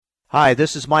Hi,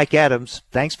 this is Mike Adams.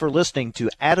 Thanks for listening to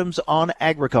Adams on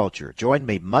Agriculture. Join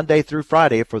me Monday through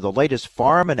Friday for the latest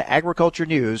farm and agriculture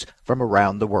news from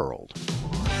around the world.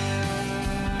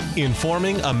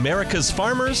 Informing America's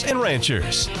farmers and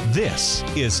ranchers. This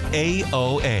is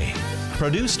AOA,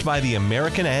 produced by the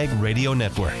American Ag Radio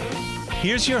Network.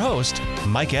 Here's your host,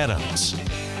 Mike Adams.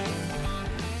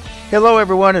 Hello,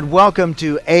 everyone, and welcome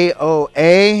to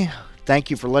AOA.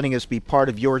 Thank you for letting us be part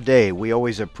of your day. We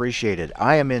always appreciate it.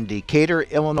 I am in Decatur,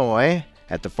 Illinois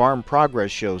at the Farm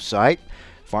Progress Show site.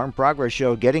 Farm Progress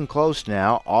Show getting close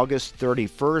now, August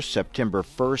 31st, September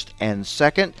 1st and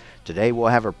 2nd. Today we'll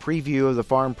have a preview of the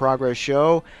Farm Progress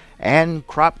Show and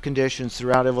crop conditions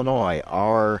throughout Illinois.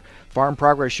 Our Farm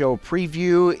Progress Show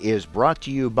preview is brought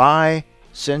to you by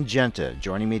Syngenta.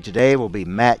 Joining me today will be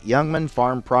Matt Jungmann,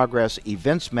 Farm Progress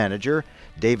Events Manager,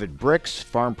 David Brix,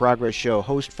 Farm Progress Show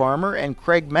host farmer, and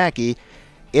Craig Mackey,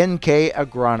 NK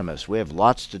agronomist. We have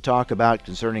lots to talk about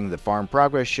concerning the Farm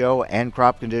Progress Show and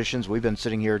crop conditions. We've been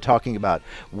sitting here talking about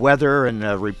weather and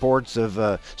reports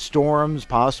of storms,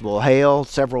 possible hail,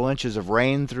 several inches of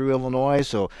rain through Illinois,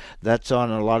 so that's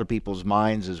on a lot of people's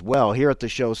minds as well. Here at the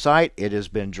show site, it has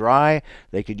been dry.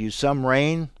 They could use some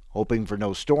rain. Hoping for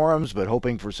no storms, but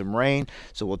hoping for some rain.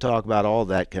 So we'll talk about all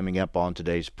that coming up on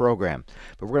today's program.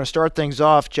 But we're going to start things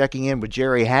off checking in with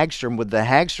Jerry Hagstrom with the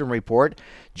Hagstrom Report.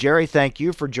 Jerry, thank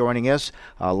you for joining us.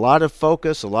 A lot of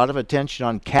focus, a lot of attention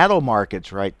on cattle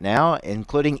markets right now,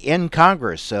 including in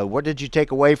Congress. What did you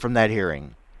take away from that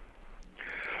hearing?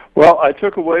 Well, I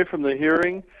took away from the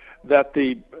hearing that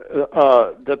the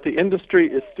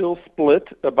industry is still split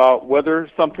about whether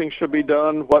something should be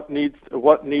done, what needs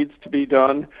to be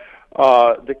done.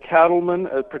 The cattlemen,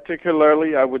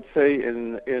 particularly, I would say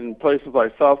in places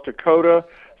like South Dakota,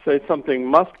 say something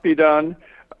must be done.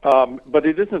 But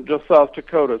it isn't just South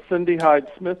Dakota. Cindy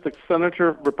Hyde-Smith,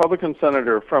 the Republican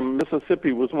senator from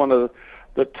Mississippi, was one of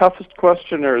the toughest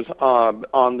questioners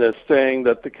on this, saying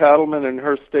that the cattlemen in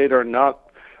her state are not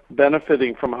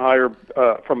benefiting from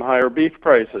higher beef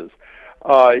prices.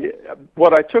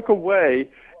 What I took away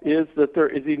is that there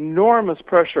is enormous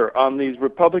pressure on these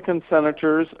Republican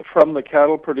senators from the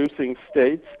cattle-producing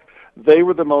states. They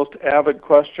were the most avid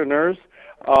questioners,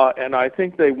 and I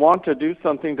think they want to do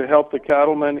something to help the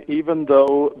cattlemen, even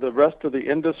though the rest of the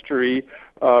industry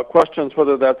questions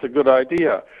whether that's a good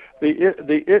idea.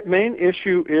 The main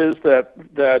issue is that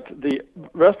the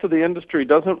rest of the industry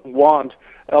doesn't want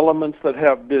elements that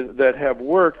have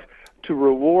worked to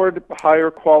reward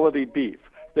higher quality beef.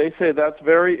 They say that's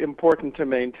very important to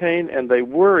maintain, and they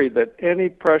worry that any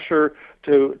pressure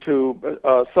to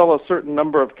sell a certain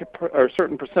number of or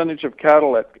certain percentage of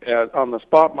cattle on the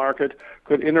spot market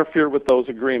could interfere with those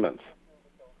agreements.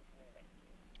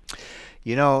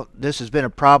 You know, this has been a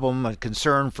problem, a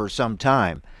concern for some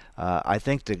time. I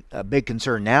think a big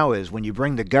concern now is when you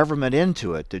bring the government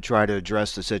into it to try to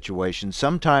address the situation,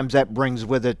 sometimes that brings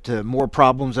with it more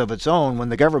problems of its own when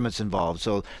the government's involved.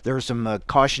 So there are some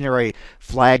cautionary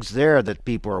flags there that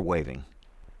people are waving.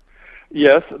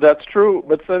 Yes, that's true.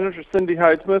 But Senator Cindy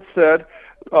Hyde-Smith said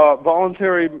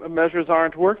voluntary measures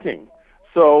aren't working.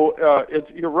 So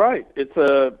you're right.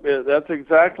 That's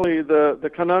exactly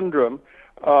the conundrum.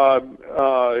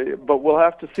 But we'll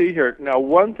have to see here. Now,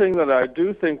 one thing that I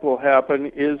do think will happen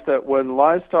is that when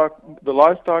the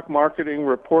Livestock Marketing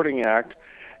Reporting Act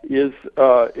is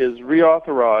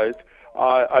reauthorized,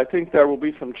 I think there will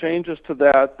be some changes to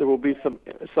that. There will be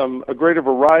a greater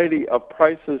variety of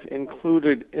prices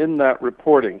included in that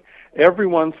reporting.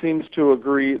 Everyone seems to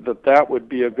agree that would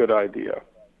be a good idea.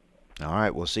 All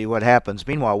right, we'll see what happens.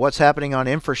 Meanwhile, what's happening on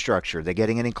infrastructure? Are they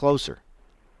getting any closer?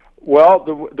 Well,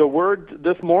 the word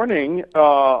this morning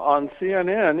on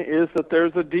CNN is that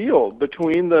there's a deal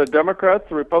between the Democrats,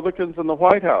 the Republicans, and the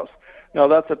White House. Now,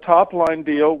 that's a top-line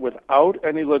deal without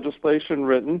any legislation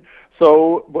written,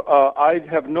 so I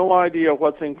have no idea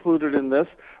what's included in this,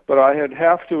 but I'd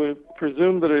have to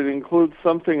presume that it includes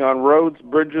something on roads,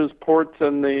 bridges, ports,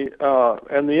 and the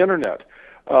Internet.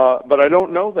 But I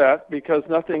don't know that because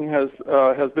nothing has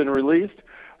been released.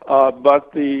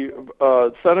 But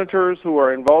the senators who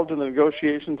are involved in the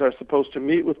negotiations are supposed to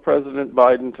meet with President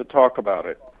Biden to talk about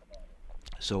it.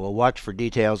 So we'll watch for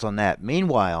details on that.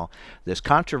 Meanwhile, this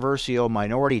controversial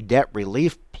minority debt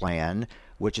relief plan,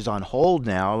 which is on hold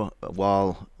now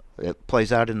while it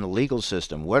plays out in the legal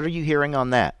system. What are you hearing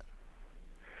on that?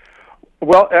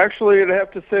 Well, actually, I'd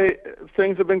have to say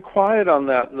things have been quiet on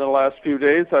that in the last few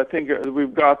days. I think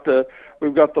we've got the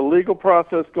legal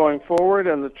process going forward,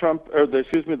 and the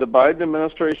Biden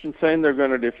administration saying they're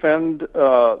going to defend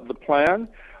the plan,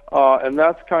 and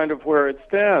that's kind of where it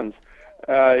stands.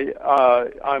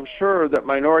 I'm sure that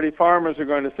minority farmers are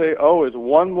going to say, oh, it's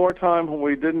one more time when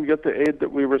we didn't get the aid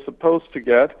that we were supposed to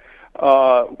get,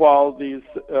 while these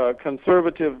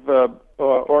conservative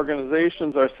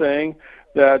organizations are saying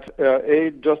that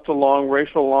aid just along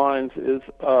racial lines is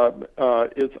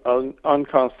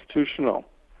unconstitutional.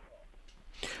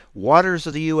 Waters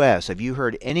of the U.S., have you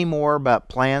heard any more about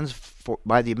plans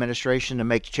by the administration to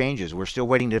make changes? We're still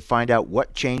waiting to find out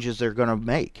what changes they're going to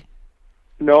make.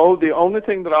 No, the only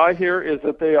thing that I hear is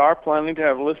that they are planning to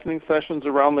have listening sessions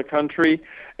around the country,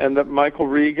 and that Michael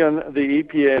Regan, the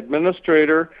EPA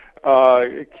administrator,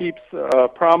 keeps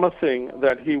promising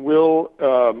that he will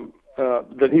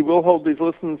hold these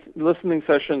listening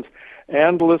sessions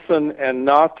and listen and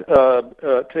not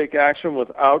take action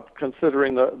without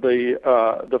considering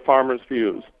the farmers'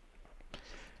 views.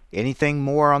 Anything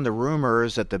more on the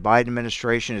rumors that the Biden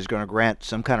administration is going to grant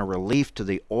some kind of relief to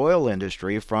the oil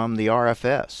industry from the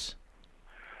RFS?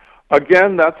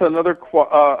 Again, that's another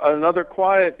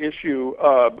quiet issue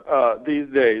these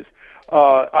days.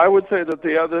 I would say that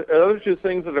the other two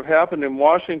things that have happened in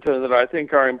Washington that I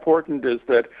think are important is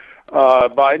that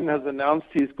Biden has announced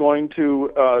he's going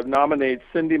to nominate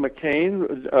Cindy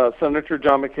McCain, Senator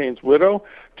John McCain's widow,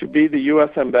 to be the U.S.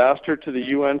 ambassador to the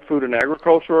UN Food and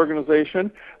Agriculture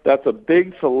Organization. That's a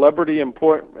big celebrity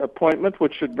appointment,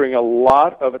 which should bring a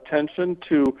lot of attention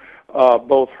to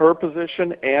both her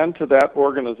position and to that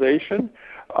organization.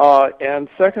 And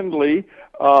secondly,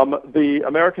 the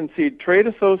American Seed Trade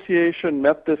Association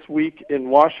met this week in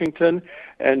Washington,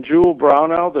 and Jewel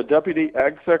Brownell, the Deputy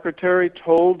Ag Secretary,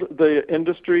 told the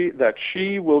industry that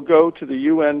she will go to the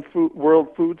UN World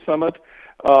Food Summit,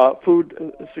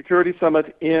 Food Security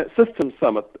Summit, Systems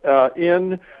Summit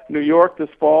in New York this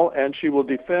fall, and she will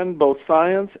defend both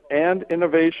science and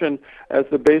innovation as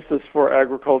the basis for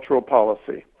agricultural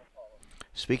policy.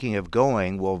 Speaking of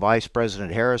going, will Vice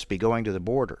President Harris be going to the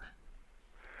border?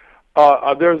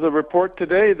 There's a report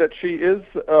today that she is.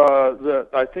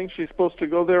 I think she's supposed to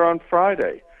go there on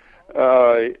Friday.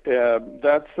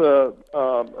 That's the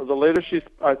latest. She's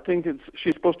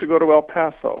supposed to go to El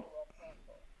Paso.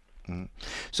 Mm-hmm.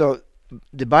 So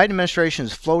the Biden administration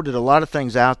has floated a lot of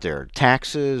things out there: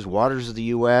 taxes, waters of the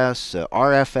U.S.,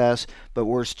 RFS, but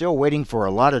we're still waiting for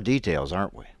a lot of details,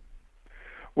 aren't we?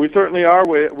 We certainly are.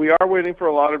 We are waiting for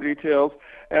a lot of details,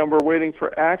 and we're waiting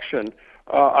for action.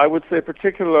 I would say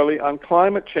particularly on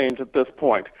climate change at this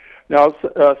point. Now,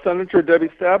 Senator Debbie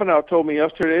Stabenow told me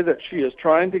yesterday that she is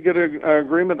trying to get an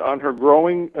agreement on her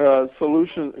growing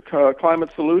Climate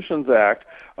Solutions Act.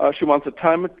 She wants a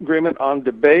time agreement on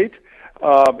debate.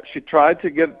 She tried to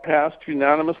get it passed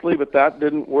unanimously, but that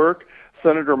didn't work.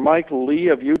 Senator Mike Lee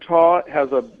of Utah has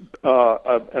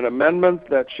an amendment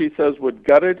that she says would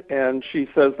gut it, and she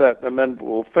says that amendment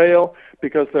will fail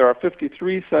because there are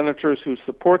 53 senators who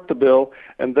support the bill,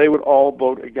 and they would all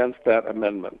vote against that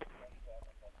amendment.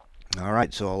 All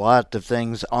right, so a lot of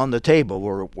things on the table.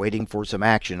 We're waiting for some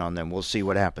action on them. We'll see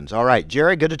what happens. All right,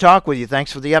 Jerry, good to talk with you.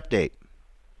 Thanks for the update.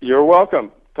 You're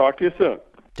welcome. Talk to you soon.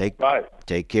 Bye.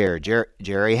 Take care.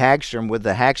 Jerry Hagstrom with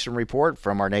the Hagstrom Report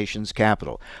from our nation's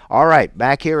capital. All right,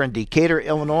 back here in Decatur,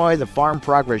 Illinois, the Farm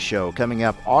Progress Show coming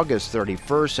up August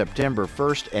 31st, September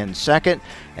 1st and 2nd,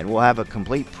 and we'll have a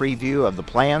complete preview of the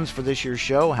plans for this year's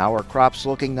show, how our crops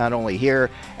looking not only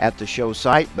here at the show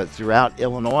site, but throughout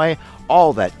Illinois.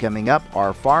 All that coming up,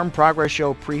 our Farm Progress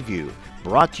Show preview,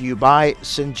 brought to you by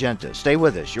Syngenta. Stay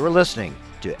with us. You're listening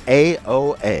to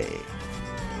AOA.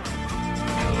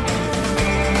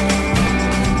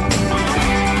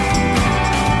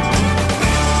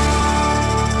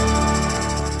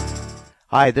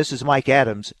 Hi, this is Mike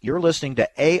Adams. You're listening to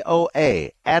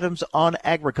AOA, Adams on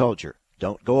Agriculture.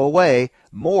 Don't go away.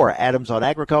 More Adams on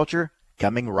Agriculture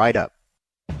coming right up.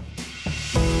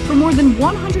 For more than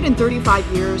 135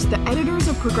 years, the editors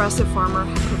of Progressive Farmer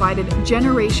have provided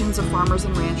generations of farmers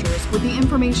and ranchers with the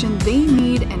information they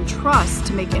need and trust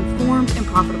to make informed and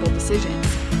profitable decisions.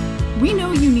 We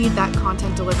know you need that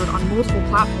content delivered on multiple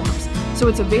platforms, so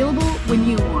it's available when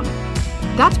you want it.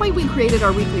 That's why we created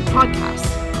our weekly podcast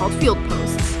called Field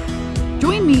Posts.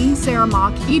 Join me, Sarah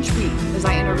Mock, each week as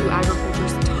I interview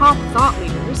agriculture's top thought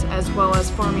leaders, as well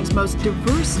as farming's most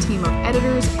diverse team of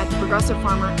editors at the Progressive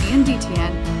Farmer and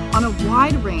DTN on a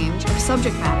wide range of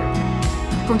subject matter.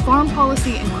 From farm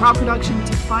policy and crop production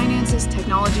to finances,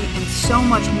 technology, and so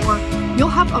much more, you'll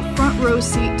have a front row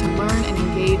seat to learn and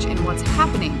engage in what's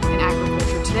happening in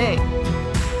agriculture today.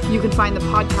 You can find the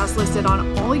podcast listed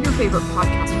on all your favorite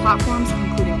podcast platforms,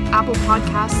 including Apple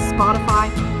Podcasts, Spotify,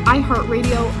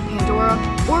 iHeartRadio, Pandora,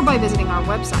 or by visiting our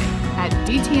website at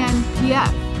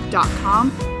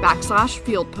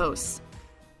dtnpf.com/fieldposts.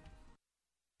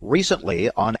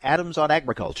 Recently on Adams on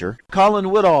Agriculture,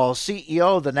 Colin Woodall,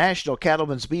 CEO of the National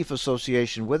Cattlemen's Beef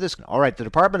Association, with us. All right, the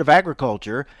Department of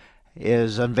Agriculture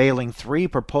is unveiling 3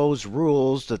 proposed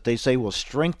rules that they say will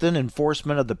strengthen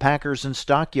enforcement of the Packers and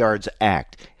Stockyards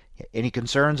Act. Any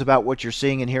concerns about what you're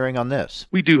seeing and hearing on this?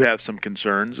 We do have some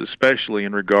concerns, especially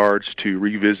in regards to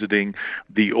revisiting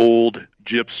the old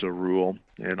GIPSA rule.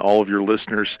 And all of your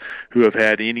listeners who have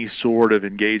had any sort of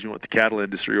engagement with the cattle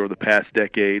industry over the past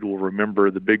decade will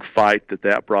remember the big fight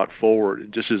that brought forward.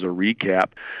 And just as a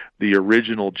recap, the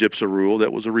original GIPSA rule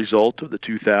that was a result of the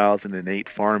 2008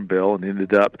 Farm Bill and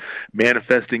ended up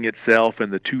manifesting itself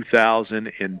in the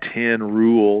 2010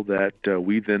 rule that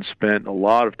we then spent a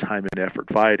lot of time and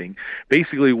effort fighting,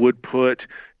 basically would put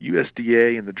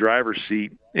USDA in the driver's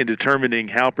seat in determining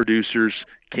how producers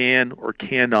can or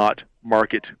cannot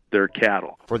market their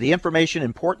cattle. For the information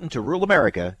important to rural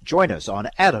America, join us on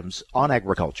Adams on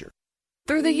Agriculture.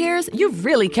 Through the years, you've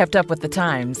really kept up with the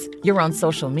times. You're on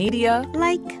social media.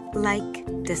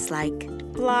 Like, dislike,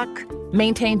 block.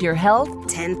 Maintained your health.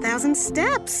 10,000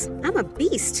 steps. I'm a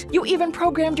beast. You even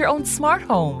programmed your own smart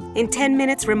home. In 10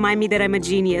 minutes, remind me that I'm a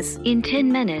genius. In 10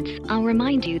 minutes, I'll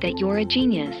remind you that you're a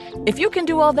genius. If you can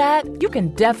do all that, you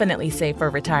can definitely save for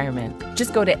retirement.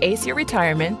 Just go to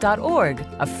aceyourretirement.org,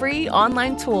 a free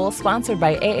online tool sponsored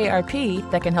by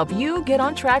AARP that can help you get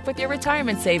on track with your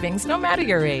retirement savings no matter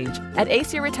your age. At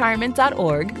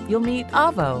aceyourretirement.org, you'll meet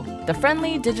Avo, the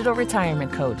friendly digital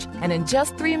retirement coach. And in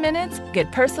just 3 minutes,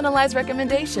 get personalized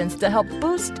recommendations to help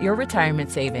boost your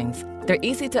retirement savings. They're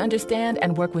easy to understand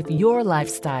and work with your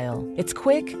lifestyle. It's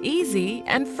quick, easy,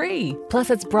 and free.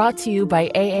 Plus, it's brought to you by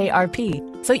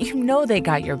AARP, so you know they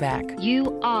got your back.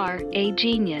 You are a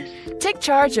genius. Take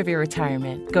charge of your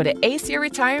retirement. Go to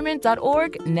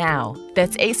aceyourretirement.org now.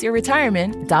 That's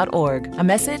aceyourretirement.org. A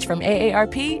message from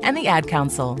AARP and the Ad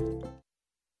Council.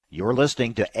 You're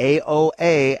listening to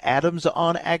AOA, Adams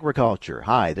on Agriculture.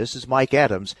 Hi, this is Mike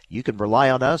Adams. You can rely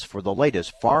on us for the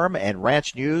latest farm and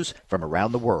ranch news from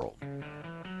around the world.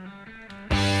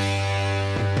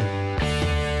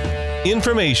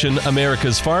 Information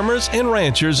America's farmers and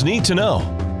ranchers need to know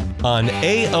on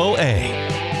AOA.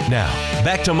 Now,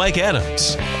 back to Mike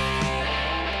Adams.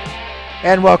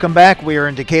 And welcome back. We are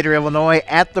in Decatur, Illinois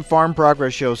at the Farm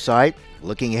Progress Show site.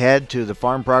 Looking ahead to the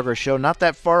Farm Progress Show, not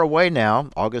that far away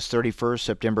now, August 31st,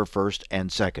 September 1st,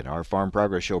 and 2nd. Our Farm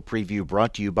Progress Show preview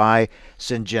brought to you by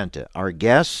Syngenta. Our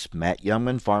guests, Matt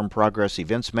Jungmann, Farm Progress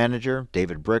Events Manager,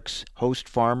 David Brix, Host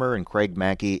Farmer, and Craig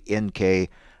Mackey,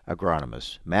 NK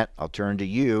Agronomist. Matt, I'll turn to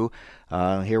you.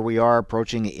 Here we are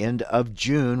approaching the end of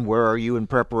June. Where are you in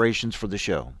preparations for the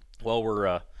show? Well,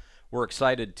 we're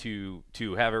excited to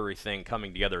have everything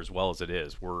coming together as well as it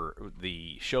is.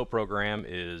 The show program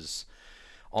is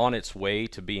on its way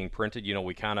to being printed. You know,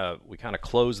 we kind of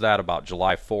closed that about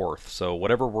July 4th. So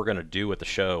whatever we're going to do at the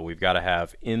show, we've got to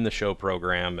have in the show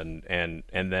program, and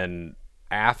then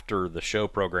after the show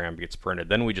program gets printed,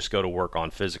 then we just go to work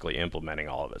on physically implementing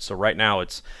all of it. So right now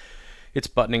it's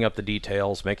buttoning up the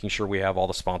details, making sure we have all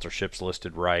the sponsorships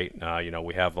listed right.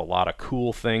 We have a lot of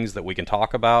cool things that we can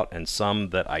talk about and some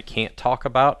that I can't talk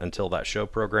about until that show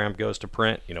program goes to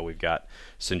print. You know, we've got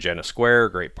Syngenta Square,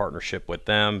 great partnership with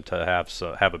them to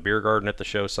have a beer garden at the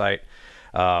show site.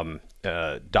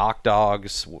 Doc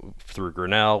Dogs through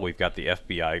Grinnell. We've got the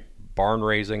FBI barn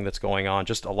raising that's going on.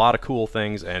 Just a lot of cool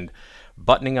things, and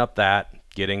buttoning up that,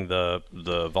 getting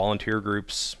the volunteer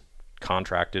groups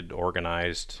contracted,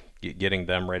 organized, getting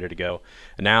them ready to go.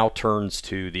 Now turns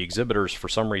to the exhibitors. For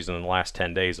some reason in the last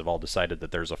 10 days have all decided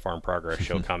that there's a Farm Progress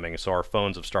show coming, so our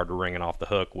phones have started ringing off the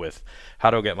hook with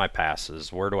how do I get my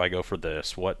passes, where do I go for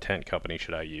this, what tent company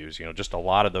should I use, just a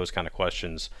lot of those kind of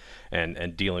questions,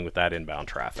 and dealing with that inbound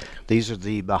traffic. These are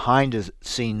the behind the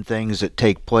scene things that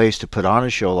take place to put on a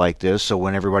show like this, so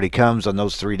when everybody comes on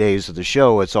those 3 days of the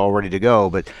show, it's all ready to go.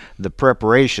 But the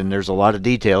preparation, there's a lot of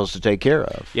details to take care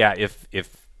of. Yeah,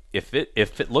 if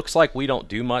it looks like we don't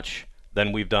do much,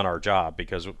 then we've done our job,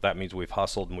 because that means we've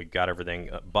hustled and we've got everything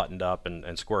buttoned up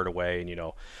and squared away.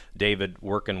 And David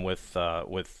working with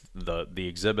the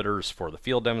exhibitors for the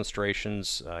field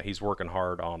demonstrations, he's working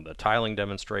hard on the tiling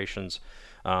demonstrations,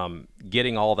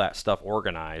 getting all that stuff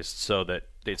organized so that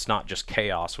it's not just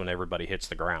chaos when everybody hits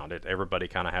the ground. Everybody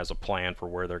kind of has a plan for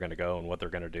where they're going to go and what they're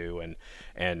going to do,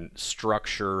 and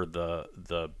structure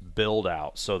the build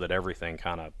out so that everything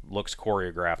kind of looks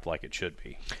choreographed like it should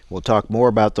be. We'll talk more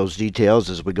about those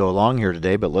details as we go along here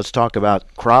today, but let's talk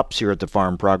about crops here at the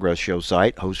Farm Progress Show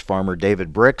site. Host farmer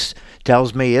David Brix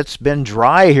tells me it's been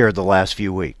dry here the last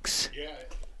few weeks. Yeah.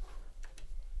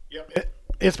 Yep.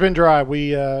 It's been dry.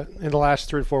 We in the last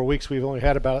 3 or 4 weeks we've only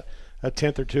had about a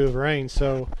tenth or two of rain,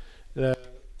 so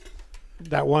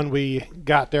that one we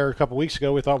got there a couple weeks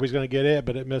ago, we thought we was going to get it,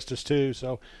 but it missed us too.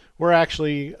 So we're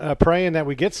actually praying that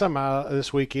we get some out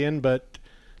this weekend, but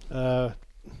how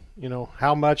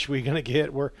much we going to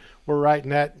get? We're right in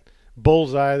that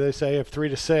bullseye, they say, of 3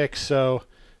 to 6. So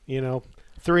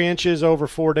 3 inches over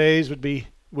 4 days would be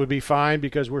fine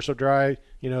because we're so dry.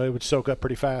 It would soak up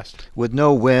pretty fast. With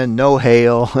no wind, no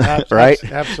hail, right?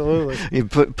 Absolutely. You're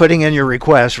putting in your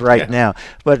request right now.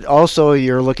 But also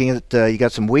you're looking at, you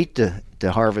got some wheat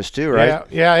to harvest too, right?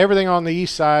 Yeah, everything on the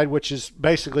east side, which is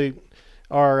basically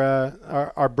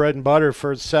our bread and butter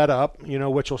for setup,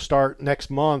 which will start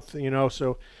next month,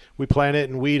 so we plant it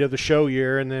in wheat of the show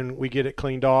year, and then we get it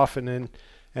cleaned off, and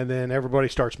then everybody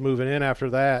starts moving in after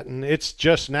that. And it's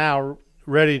just now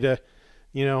ready to,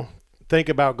 think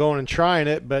about going and trying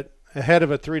it, but ahead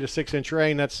of a 3 to 6 inch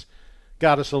rain, that's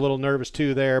got us a little nervous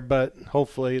too there, but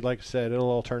hopefully, like I said, it'll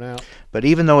all turn out. But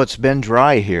even though it's been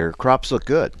dry here, crops look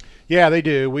good. Yeah, they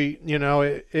do. We,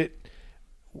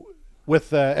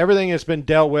 with everything that's been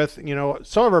dealt with,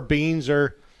 some of our beans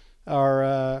are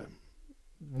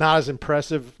not as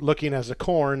impressive looking as the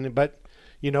corn, but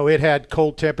it had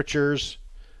cold temperatures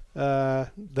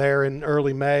there in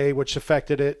early May, which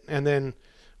affected it, and then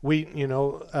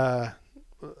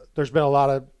there's been a lot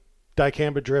of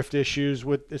dicamba drift issues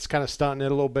with it's kind of stunting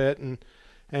it a little bit, and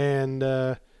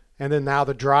then now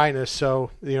the dryness.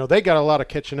 So they got a lot of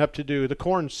catching up to do. The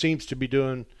corn seems to be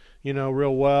doing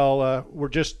real well. We're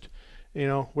just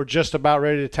about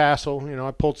ready to tassel.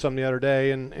 I pulled some the other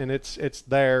day, and it's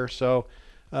there. So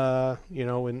in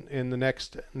the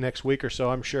next week or so,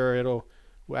 I'm sure it'll,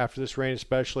 after this rain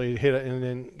especially, hit it and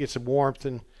then get some warmth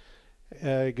and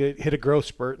hit a growth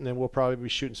spurt, and then we'll probably be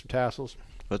shooting some tassels.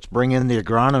 Let's bring in the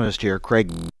agronomist here, Craig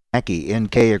Mackey,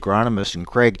 NK agronomist. And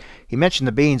Craig, he mentioned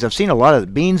the beans. I've seen a lot of the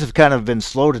beans have kind of been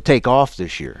slow to take off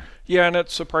this year. Yeah, and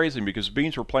that's surprising because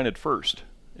beans were planted first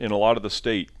in a lot of the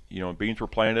state. Beans were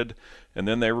planted, and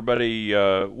then everybody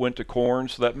went to corn.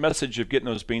 So that message of getting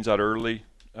those beans out early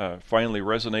finally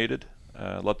resonated.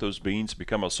 Let those beans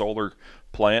become a solar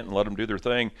plant and let them do their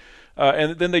thing.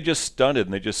 And then they just stunted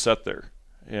and they just sat there.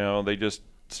 They just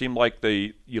seemed like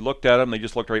you looked at them, they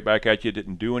just looked right back at you,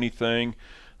 didn't do anything.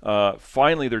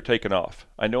 Finally, they're taking off.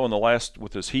 I know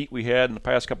with this heat we had in the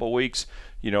past couple of weeks,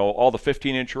 all the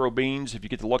 15-inch row beans, if you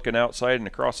get to looking outside and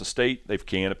across the state, they've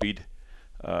canopied.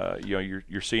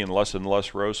 You're seeing less and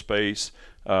less row space.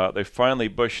 They finally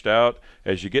bushed out.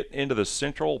 As you get into the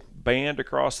central band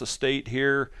across the state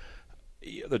here,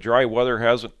 the dry weather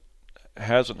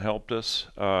hasn't helped us.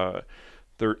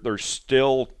 They're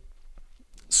still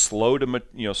slow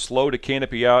to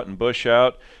canopy out and bush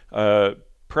out.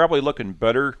 Probably looking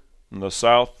better in the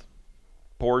south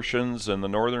portions and the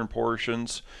northern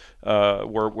portions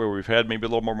where we've had maybe a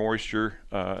little more moisture.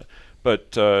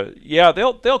 But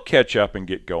they'll catch up and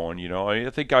get going. I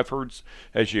think I've heard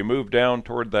as you move down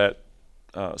toward that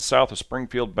south of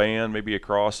Springfield band, maybe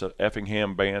across the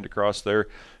Effingham band across there,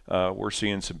 we're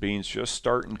seeing some beans just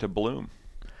starting to bloom.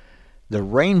 The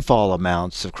rainfall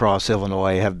amounts across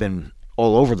Illinois have been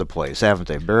all over the place, haven't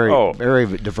they?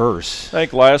 Very diverse. I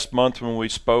think last month when we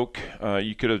spoke,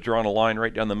 you could have drawn a line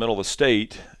right down the middle of the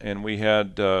state, and we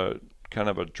had kind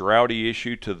of a droughty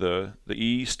issue to the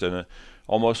east and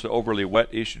almost an overly wet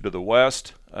issue to the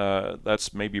west.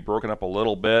 That's maybe broken up a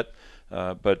little bit,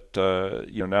 but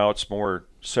now it's more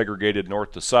segregated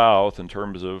north to south in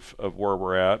terms of where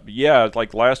we're at. But yeah,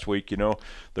 like last week,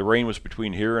 the rain was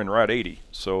between here and Route 80,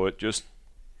 so it just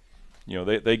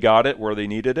they got it where they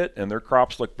needed it, and their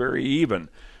crops look very even.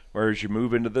 Whereas you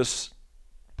move into this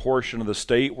portion of the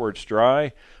state where it's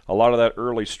dry, a lot of that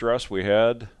early stress we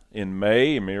had in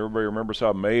May. I mean, everybody remembers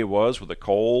how May was with the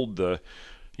cold, the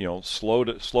slow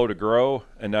to grow,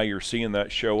 and now you're seeing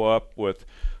that show up with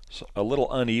a little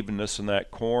unevenness in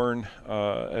that corn.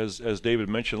 As David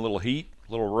mentioned, a little heat,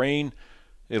 a little rain,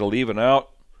 it'll even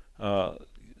out.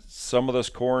 Some of this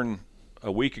corn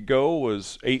a week ago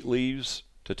was 8 leaves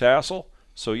to tassel.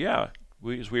 So yeah,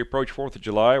 as we approach 4th of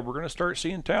July, we're going to start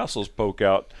seeing tassels poke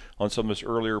out on some of this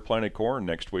earlier planted corn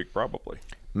next week probably.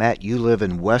 Matt, you live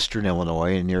in western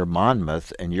Illinois and near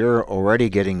Monmouth, and you're already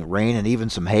getting rain and even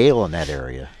some hail in that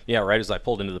area. Yeah, right as I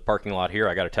pulled into the parking lot here,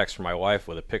 I got a text from my wife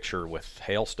with a picture with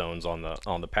hailstones on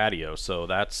the patio. So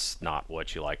that's not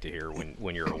what you like to hear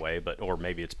when you're away, or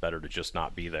maybe it's better to just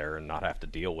not be there and not have to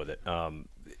deal with it.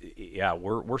 Yeah,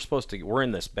 we're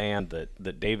in this band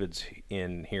that David's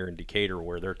in here in Decatur,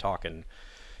 where they're talking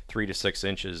 3 to 6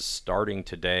 inches starting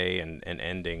today and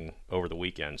ending over the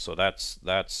weekend. So that's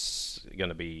going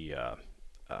to be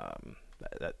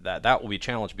that will be a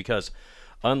challenge, because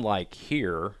unlike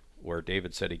here where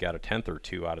David said he got a tenth or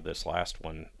two out of this last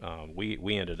one,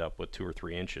 we ended up with 2 or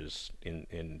 3 inches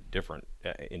in different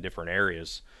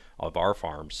areas of our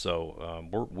farms.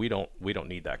 So we don't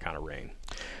need that kind of rain.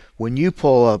 When you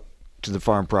pull up to the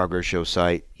Farm Progress Show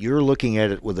site, you're looking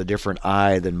at it with a different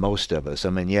eye than most of us.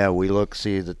 I mean, yeah, we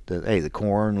see that the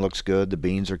corn looks good, the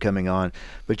beans are coming on,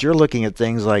 but you're looking at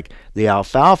things like the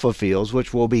alfalfa fields,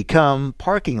 which will become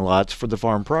parking lots for the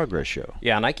Farm Progress Show.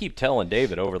 Yeah, and I keep telling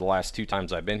David over the last 2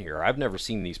 times I've been here, I've never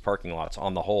seen these parking lots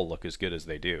on the whole look as good as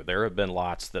they do. There have been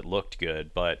lots that looked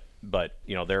good, but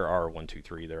there are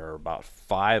there are about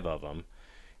 5 of them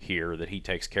here that he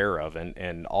takes care of,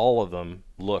 and all of them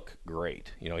look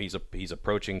great. He's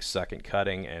approaching second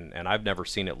cutting, and I've never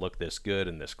seen it look this good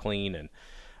and this clean, and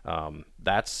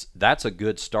that's a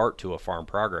good start to a Farm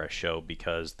Progress Show,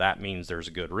 because that means there's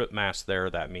a good root mass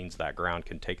there. That means that ground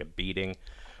can take a beating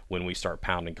when we start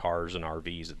pounding cars and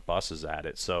RVs and buses at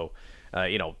it. So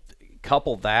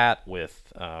couple that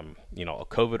with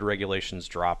COVID regulations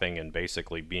dropping and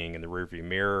basically being in the rearview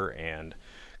mirror, and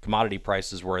commodity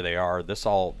prices where they are, this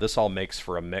all makes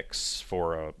for a mix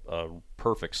for a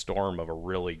perfect storm of a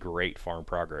really great Farm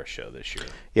Progress Show this year.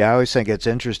 Yeah, I always think it's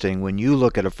interesting when you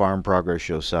look at a Farm Progress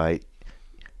Show site.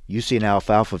 You see an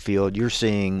alfalfa field, you're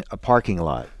seeing a parking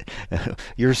lot.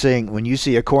 When you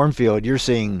see a cornfield, you're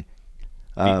seeing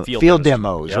field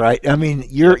demos, yep. Right? I mean,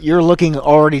 you're looking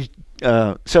already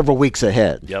several weeks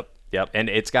ahead. Yep. And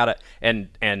it's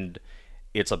and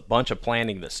it's a bunch of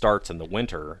planting that starts in the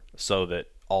winter, so that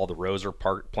all the rows are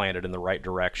planted in the right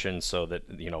direction, so that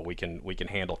we can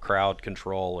handle crowd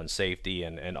control and safety,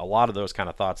 and a lot of those kind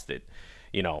of thoughts that,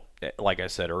 like I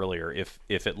said earlier, if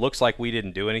it looks like we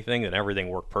didn't do anything, then everything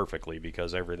worked perfectly,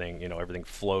 because everything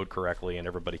flowed correctly and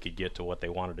everybody could get to what they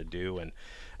wanted to do. And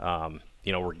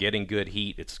we're getting good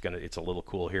heat. It's a little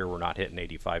cool here. We're not hitting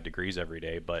 85 degrees every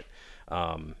day, but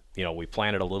we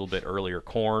planted a little bit earlier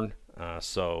corn.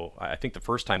 So I think the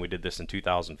first time we did this in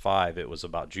 2005, it was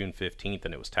about June 15th,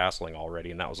 and it was tasseling already,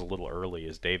 and that was a little early,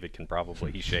 as David can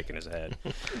probably, he's shaking his head.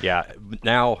 Yeah,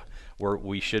 now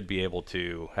we should be able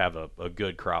to have a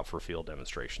good crop for field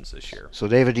demonstrations this year. So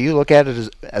David, do you look at it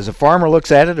as a farmer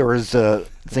looks at it, or as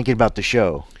thinking about the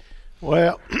show?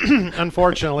 Well,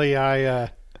 unfortunately, I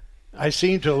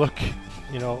seem to look,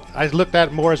 I looked at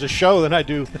it more as a show than I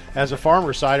do as a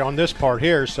farmer side on this part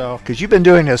here. So because you've been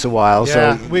doing this a while,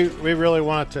 yeah, so we really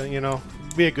want it to,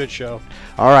 be a good show.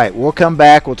 All right, we'll come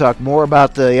back. We'll talk more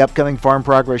about the upcoming Farm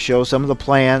Progress Show, some of the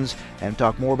plans, and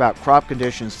talk more about crop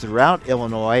conditions throughout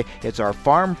Illinois. It's our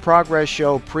Farm Progress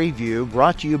Show preview,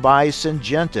 brought to you by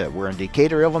Syngenta. We're in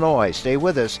Decatur, Illinois. Stay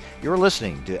with us. You're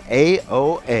listening to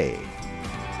AOA.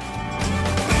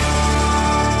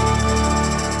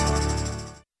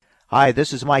 Hi,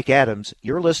 this is Mike Adams.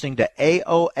 You're listening to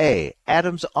AOA,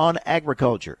 Adams on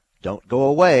Agriculture. Don't go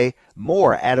away.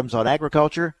 More Adams on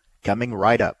Agriculture coming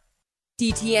right up.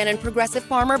 DTN and Progressive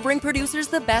Farmer bring producers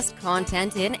the best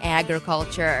content in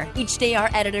agriculture. Each day,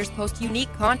 our editors post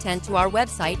unique content to our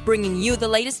website, bringing you the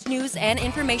latest news and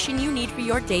information you need for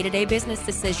your day-to-day business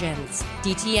decisions.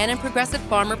 DTN and Progressive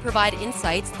Farmer provide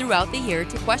insights throughout the year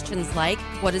to questions like,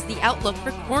 what is the outlook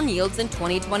for corn yields in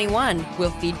 2021?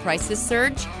 Will feed prices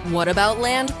surge? What about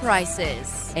land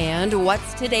prices? And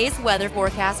what's today's weather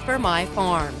forecast for my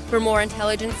farm? For more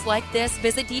intelligence like this,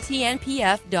 visit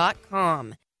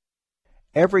dtnpf.com.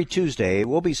 Every Tuesday,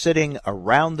 we'll be sitting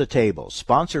around the table,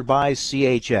 sponsored by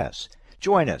CHS.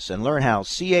 Join us and learn how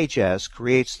CHS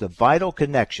creates the vital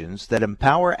connections that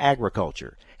empower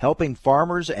agriculture, helping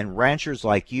farmers and ranchers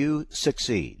like you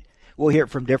succeed. We'll hear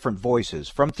from different voices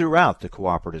from throughout the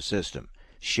cooperative system,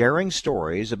 sharing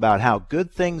stories about how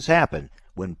good things happen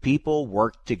when people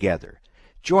work together.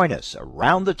 Join us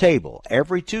around the table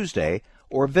every Tuesday,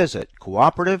 or visit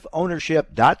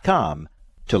cooperativeownership.com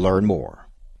to learn more.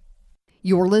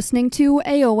 You're listening to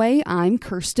AOA. I'm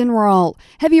Kirsten Rahl.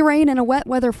 Heavy rain and a wet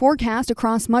weather forecast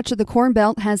across much of the Corn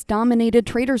Belt has dominated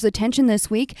traders' attention this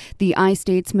week. The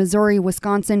I-states, Missouri,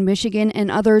 Wisconsin, Michigan,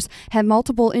 and others have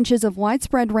multiple inches of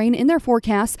widespread rain in their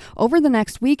forecasts over the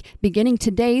next week. Beginning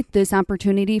today, this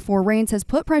opportunity for rains has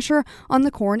put pressure on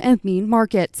the corn and bean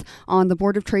markets. On the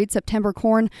Board of Trade, September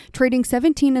corn trading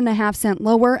 17.5 cents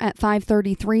lower at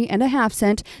 5.33.5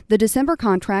 cents. The December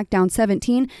contract down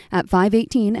 17 at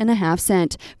 5.18.5 cents.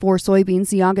 cent. For soybeans,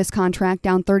 the August contract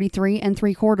down 33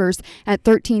 3/4 at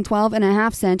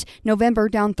 13.12 cent. November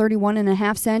down 31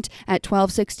 cent at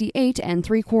 12.68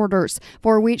 3/4.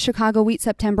 For wheat, Chicago wheat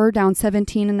September down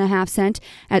 17 cent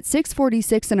at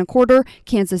 6.46 1/4.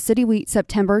 Kansas City wheat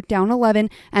September down 11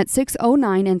 at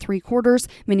 6.09 3/4.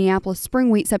 Minneapolis spring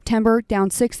wheat September down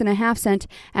 6.5 cent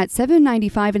at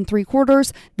 7.95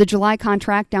 3/4. The July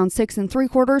contract down 6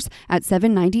 3/4 at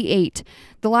 7.98.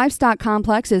 The livestock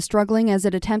complex is struggling as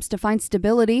it attempts to find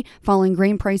stability. Falling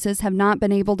grain prices have not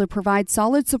been able to provide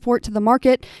solid support to the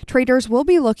market. Traders will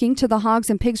be looking to the hogs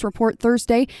and pigs report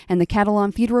Thursday and the cattle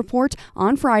on feed report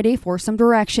on Friday for some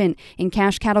direction. In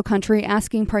cash cattle country,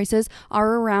 asking prices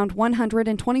are around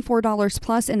 $124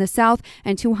 plus in the south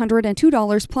and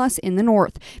 $202 plus in the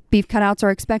north. Beef cutouts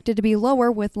are expected to be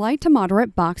lower with light to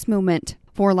moderate box movement.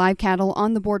 For live cattle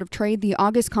on the Board of Trade, the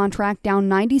August contract down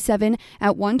 97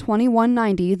 at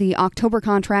 121.90. The October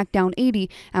contract down 80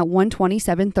 at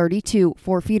 127.32.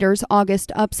 For feeders,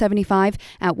 August up 75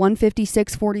 at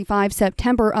 156.45.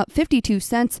 September up 52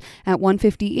 cents at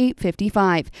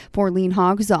 158.55. For lean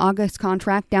hogs, the August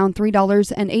contract down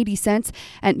 $3.80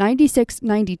 at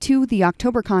 96.92. The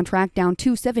October contract down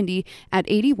 $2.70 at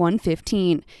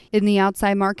 81.15. In the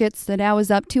outside markets, the Dow is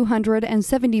up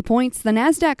 270 points. The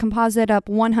Nasdaq Composite up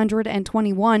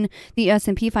 121, the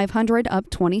S&P 500 up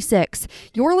 26.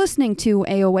 You're listening to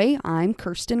AOA. I'm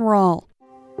Kirsten Rahl.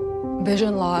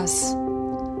 Vision loss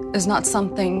is not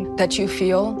something that you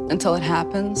feel until it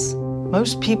happens.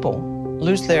 Most people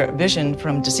lose their vision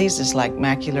from diseases like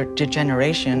macular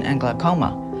degeneration and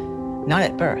glaucoma, not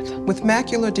at birth. With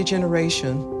macular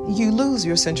degeneration, you lose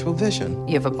your central vision.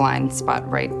 You have a blind spot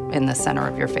right in the center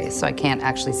of your face, so I can't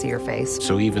actually see your face.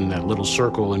 So even that little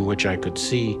circle in which I could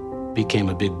see became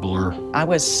a big blur. I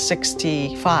was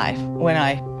 65 when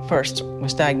I first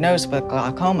was diagnosed with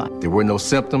glaucoma. There were no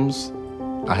symptoms.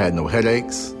 I had no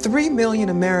headaches. 3 million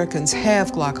Americans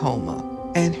have glaucoma,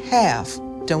 and half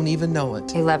don't even know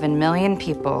it. 11 million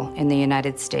people in the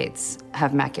United States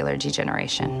have macular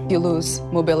degeneration. You lose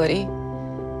mobility,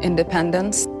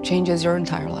 independence, changes your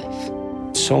entire life.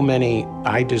 So many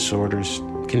eye disorders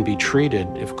can be treated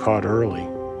if caught early.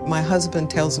 My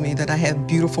husband tells me that I have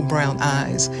beautiful brown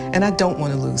eyes, and I don't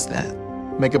want to lose that.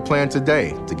 Make a plan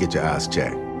today to get your eyes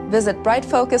checked. Visit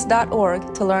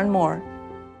brightfocus.org to learn more.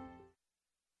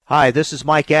 Hi, this is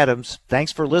Mike Adams.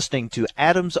 Thanks for listening to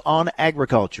Adams on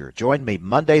Agriculture. Join me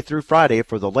Monday through Friday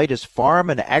for the latest farm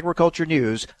and agriculture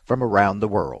news from around the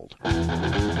world.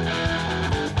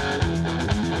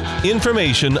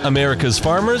 Information America's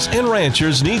farmers and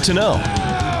ranchers need to know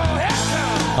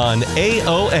on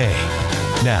AOA.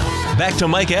 Now, back to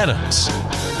Mike Adams.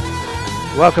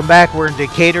 Welcome back. We're in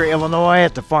Decatur, Illinois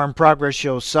at the Farm Progress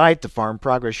Show site. The Farm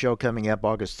Progress Show coming up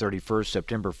August 31st,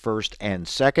 September 1st, and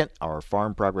 2nd. Our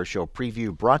Farm Progress Show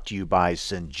preview brought to you by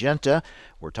Syngenta.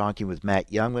 We're talking with Matt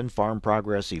Jungmann, Farm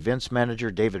Progress Events Manager,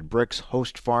 David Brix,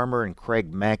 Host Farmer, and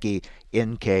Craig Mackey,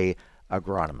 NK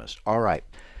Agronomist. All right.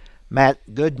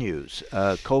 Matt, good news.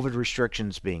 COVID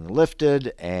restrictions being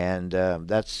lifted, and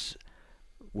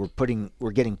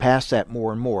we're getting past that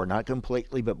more and more, not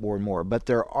completely, but more and more. But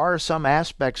there are some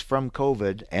aspects from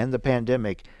COVID and the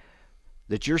pandemic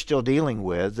that you're still dealing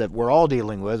with, that we're all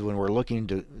dealing with when we're looking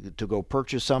to go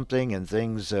purchase something and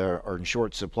things are in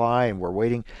short supply and we're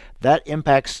waiting. That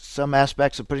impacts some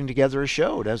aspects of putting together a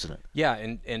show, doesn't it? Yeah,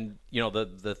 and you know,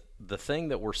 the thing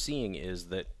that we're seeing is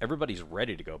that everybody's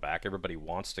ready to go back. Everybody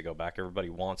wants to go back. Everybody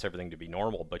wants everything to be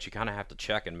normal, but you kind of have to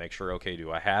check and make sure, okay,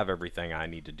 do I have everything I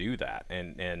need to do that?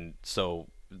 And so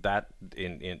that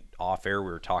in off air we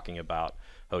were talking about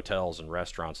hotels and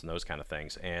restaurants and those kind of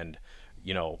things. And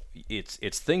you know,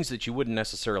 it's things that you wouldn't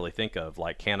necessarily think of,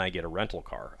 like, can I get a rental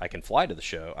car? I can fly to the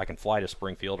show, I can fly to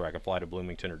Springfield, or I can fly to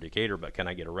Bloomington or Decatur, but can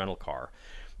I get a rental car?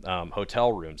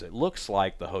 Hotel rooms. It looks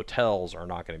like the hotels are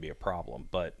not going to be a problem,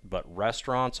 but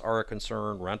restaurants are a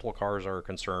concern, rental cars are a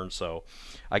concern. So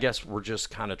I guess we're just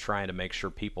kind of trying to make sure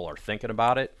people are thinking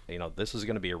about it. You know, this is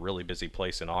going to be a really busy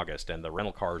place in August, and the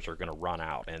rental cars are going to run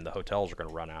out, and the hotels are going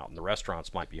to run out, and the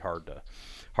restaurants might be hard to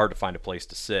find a place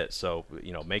to sit. So,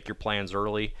 you know, make your plans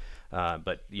early.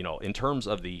 But, you know, in terms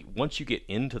of once you get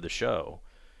into the show,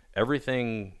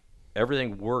 everything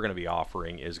we're going to be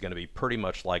offering is going to be pretty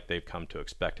much like they've come to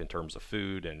expect in terms of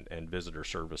food and visitor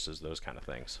services, those kind of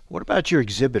things. What about your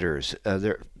exhibitors?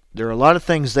 There are a lot of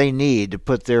things they need to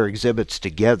put their exhibits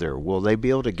together. Will they be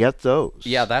able to get those?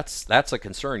 Yeah, that's a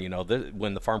concern. You know,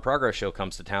 when the Farm Progress Show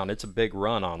comes to town, it's a big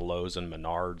run on Lowe's and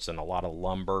Menards, and a lot of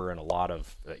lumber and a lot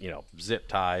of zip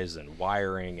ties and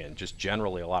wiring and just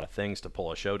generally a lot of things to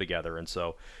pull a show together. And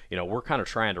so, you know, we're kind of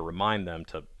trying to remind them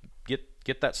to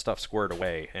get that stuff squared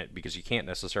away, because you can't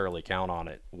necessarily count on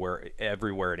it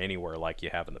everywhere and anywhere like you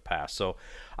have in the past. So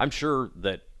I'm sure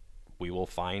that we will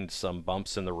find some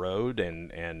bumps in the road,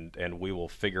 and we will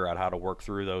figure out how to work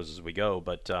through those as we go.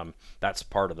 But that's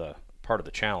part of the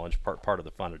challenge, part of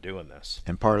the fun of doing this,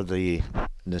 and part of the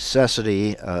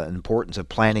necessity, importance of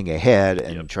planning ahead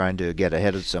and trying to get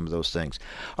ahead of some of those things.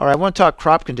 All right, I want to talk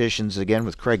crop conditions again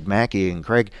with Craig Mackey. And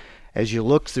Craig, as you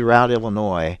look throughout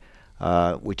Illinois,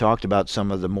 we talked about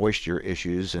some of the moisture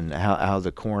issues and how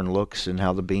the corn looks and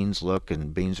how the beans look,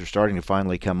 and beans are starting to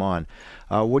finally come on.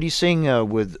 What are you seeing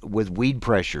with weed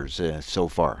pressures so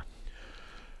far?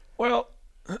 Well,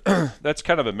 that's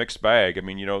kind of a mixed bag. I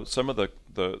mean, some of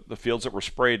the fields that were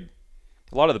sprayed,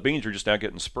 a lot of the beans are just now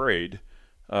getting sprayed.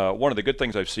 One of the good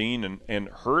things I've seen and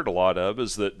heard a lot of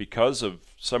is that because of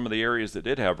some of the areas that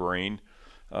did have rain,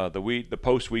 the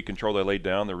post-weed control they laid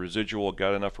down, the residual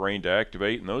got enough rain to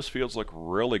activate, and those fields look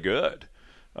really good.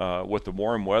 With the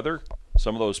warm weather,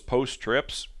 some of those post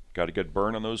trips got a good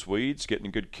burn on those weeds,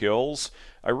 getting good kills.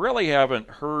 I really haven't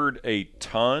heard a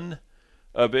ton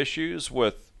of issues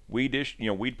with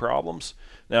weed problems.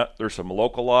 Now, there's some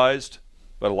localized,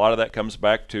 but a lot of that comes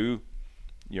back to,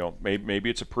 maybe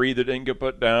it's a pre that didn't get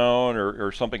put down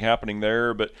or something happening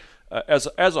there. But as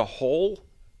a whole,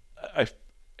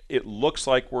 it looks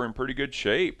like we're in pretty good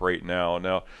shape right now.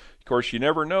 Now, of course, you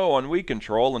never know on weed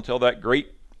control until that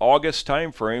great August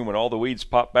time frame when all the weeds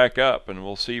pop back up, and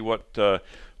we'll see what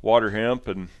water hemp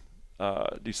and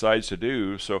decides to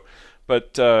do. So,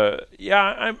 but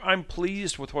I'm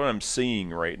pleased with what I'm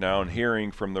seeing right now and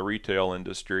hearing from the retail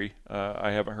industry.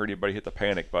 I haven't heard anybody hit the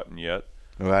panic button yet.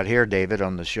 Right here, David,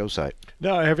 on the show site.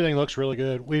 No, everything looks really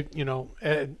good.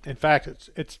 In fact,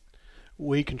 it's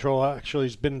weed control actually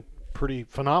has been pretty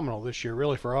phenomenal this year,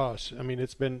 really, for us. I mean,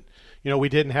 it's been, we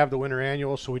didn't have the winter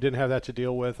annual, so we didn't have that to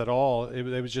deal with at all.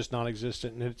 It was just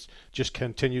non-existent, and it's just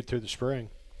continued through the spring.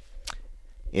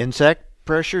 Insect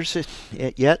pressures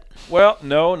yet? Well,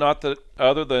 no, not that.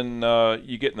 Other than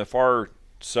you get in the far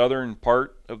southern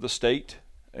part of the state,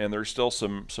 and there's still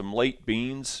some late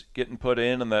beans getting put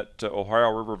in that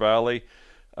Ohio River Valley,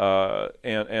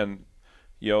 and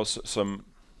some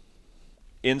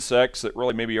insects that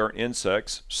really maybe aren't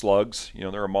insects, slugs.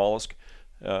 They're a mollusk.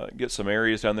 Get some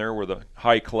areas down there where the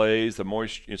high clays, the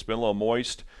moist, it's been a little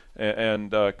moist,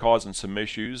 and causing some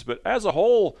issues. But as a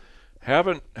whole,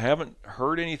 haven't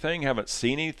heard anything, haven't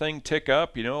seen anything tick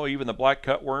up. Even the black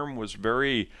cutworm was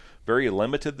very, very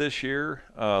limited this year,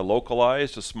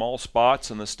 localized to small spots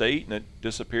in the state, and it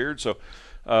disappeared. So,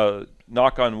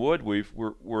 knock on wood,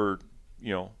 we're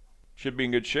should be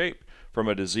in good shape. From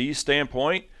a disease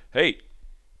standpoint, hey,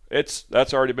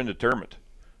 that's already been determined.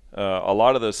 A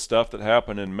lot of the stuff that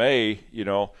happened in May,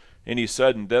 any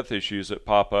sudden death issues that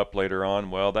pop up later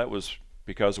on, well, that was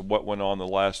because of what went on the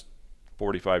last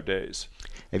 45 days.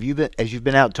 As you've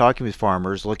been out talking with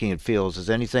farmers, looking at fields, has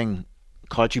anything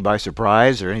caught you by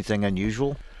surprise or anything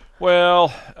unusual?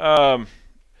 Well,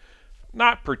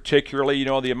 not particularly.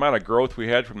 The amount of growth we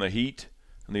had from the heat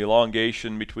and the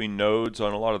elongation between nodes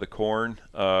on a lot of the corn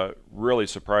really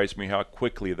surprised me how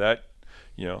quickly that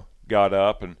got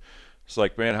up. And it's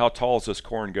like, man, how tall is this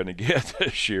corn going to get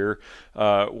this year?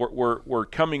 We're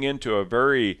coming into a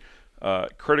very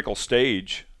critical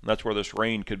stage. And that's where this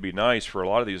rain could be nice for a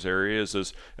lot of these areas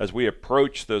as we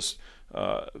approach this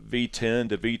V10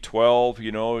 to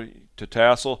V12, to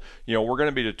tassel. We're going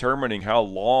to be determining how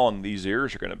long these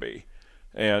ears are going to be.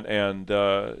 And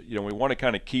we want to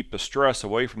kind of keep the stress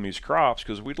away from these crops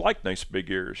because we'd like nice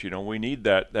big ears. We need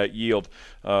that yield.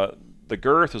 The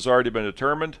girth has already been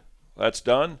determined. That's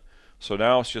done. So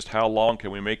now it's just how long can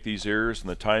we make these ears and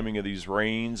the timing of these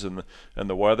rains and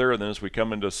the weather. And then as we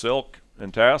come into silk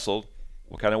and tassel,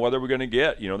 what kind of weather we're going to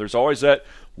get. There's always that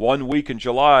 1 week in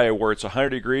July where it's 100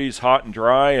 degrees, hot and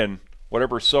dry, and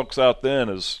whatever silks out then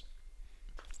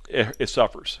it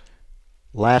suffers.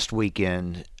 Last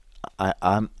weekend,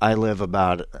 I live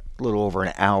about a little over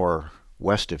an hour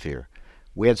west of here.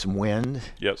 We had some wind.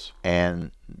 Yes.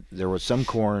 And there was some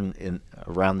corn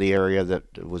around the area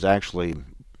that was actually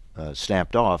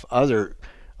snapped off.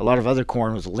 A lot of other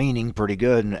corn was leaning pretty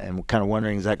good, and we're kind of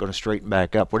wondering, is that going to straighten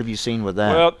back up? What have you seen with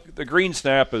that? Well, the green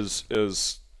snap is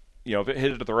if it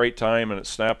hit it at the right time and it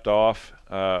snapped off,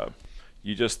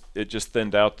 it just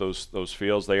thinned out those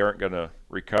fields. They aren't going to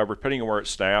recover, depending on where it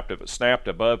snapped. If it snapped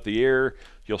above the ear,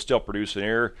 you'll still produce an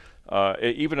ear.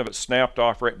 Even if it snapped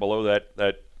off right below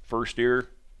that first ear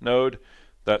node,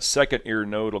 that second ear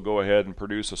node will go ahead and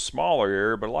produce a smaller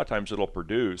ear, but a lot of times it'll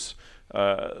produce.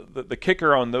 The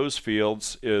kicker on those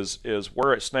fields is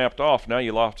where it snapped off. Now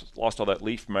you lost all that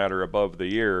leaf matter above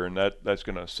the ear, and that's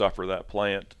going to suffer that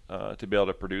plant to be able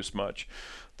to produce much.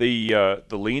 The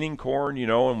leaning corn,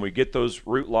 when we get those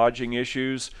root lodging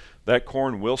issues, that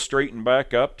corn will straighten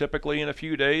back up typically in a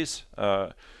few days.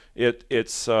 You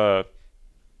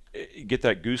get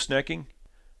that goosenecking.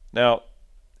 Now,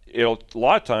 a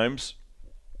lot of times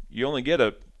you only get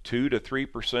a 2 to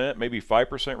 3%, maybe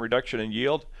 5% reduction in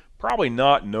yield. Probably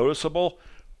not noticeable.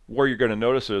 Where you're going to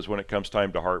notice it is when it comes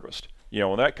time to harvest.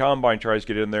 When that combine tries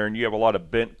to get in there and you have a lot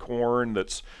of bent corn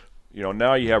that's,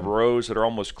 now you have rows that are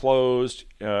almost closed.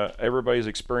 Everybody's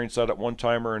experienced that at one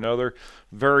time or another.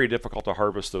 Very difficult to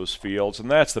harvest those fields,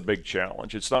 and that's the big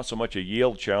challenge. It's not so much a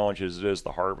yield challenge as it is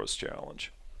the harvest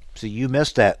challenge. So you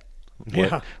missed that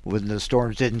when the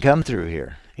storms didn't come through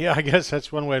here. Yeah, I guess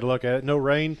that's one way to look at it. No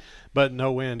rain, but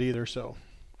no wind either. So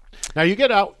now you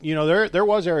get out. There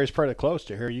was areas pretty close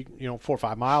to here. 4 or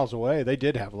 5 miles away, they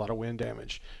did have a lot of wind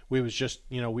damage. We was just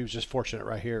fortunate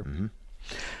right here. Mm-hmm.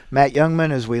 Matt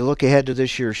Jungmann, as we look ahead to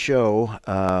this year's show,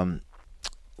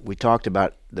 we talked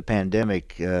about the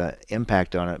pandemic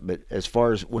impact on it, but as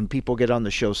far as when people get on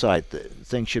the show site,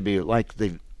 things should be like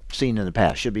they've seen in the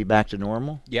past, should be back to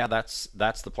normal? Yeah, that's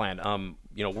the plan.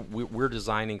 We're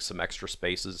designing some extra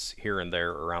spaces here and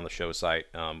there around the show site.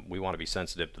 We want to be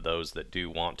sensitive to those that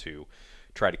do want to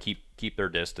try to keep their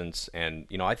distance, and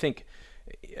I think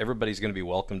everybody's going to be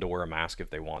welcome to wear a mask if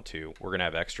they want to. We're going to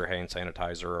have extra hand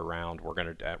sanitizer around. We're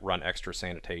going to run extra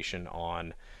sanitation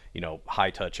on, high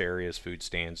touch areas, food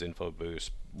stands, info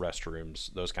booths,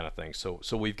 restrooms, those kind of things.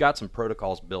 So we've got some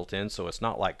protocols built in, so it's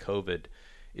not like COVID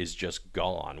is just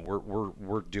gone.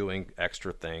 We're doing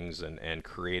extra things and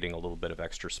creating a little bit of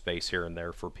extra space here and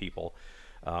there for people.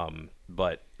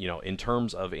 But in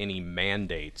terms of any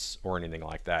mandates or anything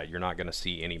like that, you're not going to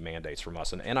see any mandates from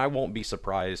us. And I won't be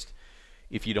surprised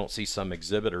if you don't see some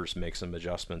exhibitors make some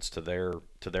adjustments to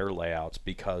their layouts,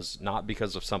 not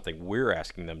because of something we're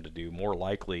asking them to do, more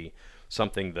likely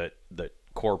something that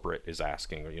corporate is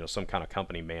asking, some kind of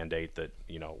company mandate that,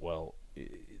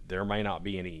 there may not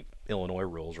be any Illinois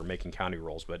rules or Macon County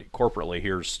rules, but corporately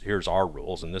here's our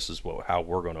rules, and this is how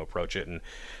we're going to approach it,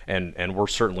 and we're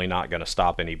certainly not going to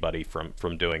stop anybody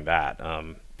from doing that.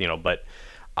 But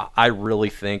I really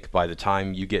think by the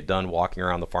time you get done walking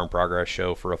around the Farm Progress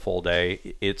Show for a full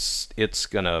day, it's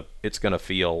gonna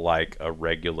feel like a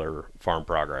regular Farm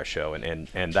Progress Show,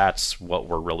 and that's what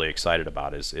we're really excited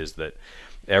about is that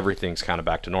everything's kind of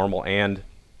back to normal and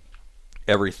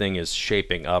everything is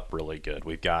shaping up really good.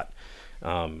 We've got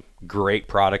great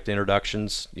product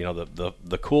introductions.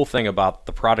 The cool thing about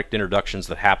the product introductions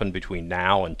that happen between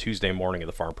now and Tuesday morning of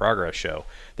the Farm Progress Show,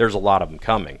 there's a lot of them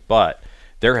coming, but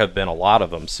there have been a lot of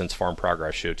them since Farm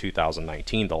Progress Show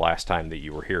 2019, the last time that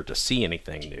you were here to see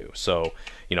anything new. So,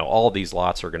 all of these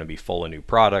lots are going to be full of new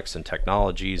products and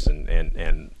technologies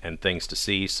and things to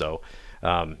see. So,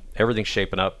 everything's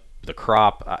shaping up. The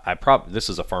crop, this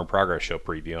is a Farm Progress Show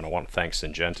preview, and I want to thank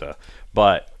Syngenta,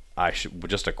 but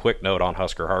just a quick note on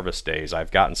Husker Harvest Days.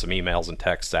 I've gotten some emails and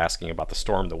texts asking about the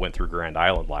storm that went through Grand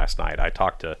Island last night. I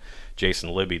talked to Jason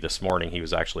Libby this morning. He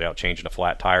was actually out changing a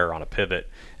flat tire on a pivot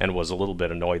and was a little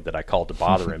bit annoyed that I called to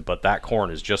bother him, but that corn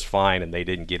is just fine and they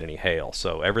didn't get any hail.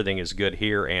 So everything is good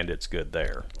here and it's good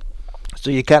there. So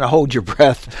you kind of hold your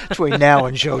breath between now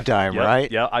and showtime,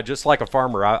 right? Yeah, I just like a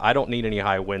farmer, I don't need any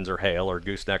high winds or hail or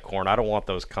gooseneck corn. I don't want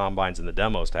those combines and the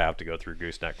demos to have to go through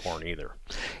gooseneck corn either.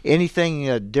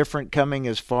 Anything different coming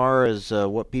as far as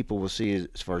what people will see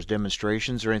as far as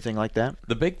demonstrations or anything like that?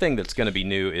 The big thing that's going to be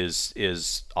new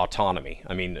is autonomy.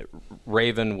 I mean,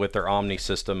 Raven with their Omni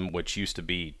system, which used to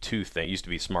be two things, used to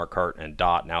be Smart Cart and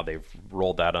DOT. Now they've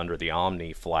rolled that under the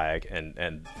Omni flag,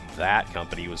 and that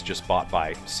company was just bought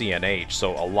by CNH.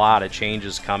 So a lot of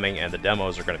changes coming, and the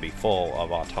demos are going to be full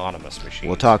of autonomous machines.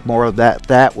 We'll talk more of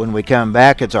that when we come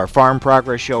back. It's our Farm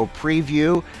Progress Show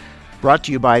preview, brought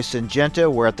to you by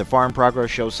Syngenta. We're at the Farm Progress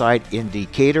Show site in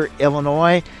Decatur,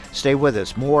 Illinois. Stay with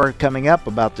us. More coming up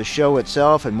about the show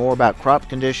itself and more about crop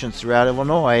conditions throughout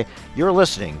Illinois. You're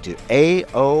listening to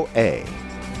AOA.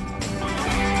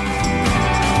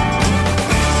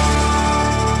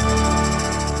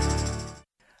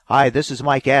 Hi, this is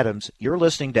Mike Adams. You're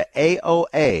listening to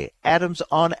AOA, Adams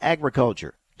on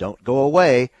Agriculture. Don't go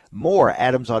away. More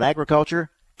Adams on Agriculture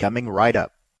coming right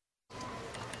up.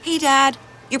 Hey, Dad,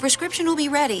 your prescription will be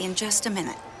ready in just a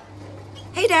minute.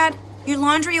 Hey, Dad, your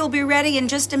laundry will be ready in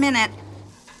just a minute.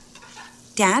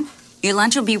 Dad, your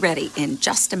lunch will be ready in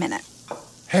just a minute.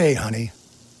 Hey, honey,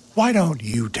 why don't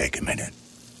you take a minute?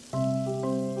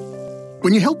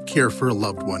 When you help care for a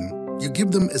loved one, you give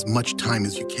them as much time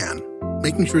as you can,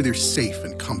 making sure they're safe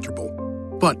and comfortable.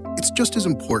 But it's just as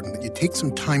important that you take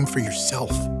some time for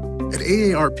yourself. At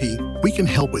AARP, we can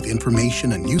help with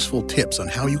information and useful tips on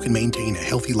how you can maintain a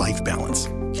healthy life balance,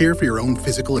 care for your own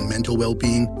physical and mental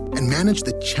well-being, and manage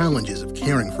the challenges of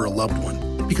caring for a loved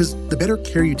one. Because the better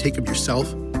care you take of yourself,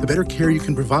 the better care you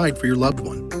can provide for your loved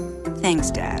one.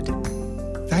 Thanks, Dad.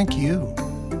 Thank you.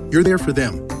 You're there for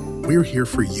them. We're here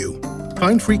for you.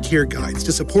 Find free care guides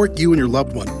to support you and your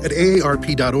loved one at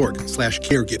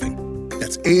aarp.org/caregiving.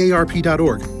 That's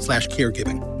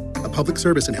aarp.org/caregiving. A public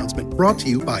service announcement brought to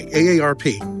you by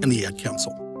AARP and the Ad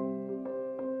Council.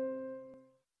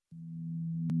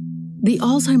 The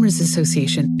Alzheimer's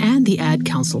Association and the Ad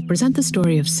Council present the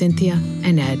story of Cynthia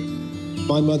and Ed.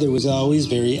 My mother was always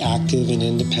very active and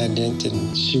independent,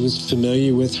 and she was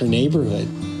familiar with her neighborhood.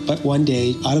 But one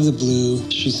day, out of the blue,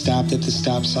 she stopped at the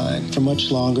stop sign for much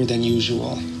longer than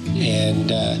usual.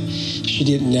 And she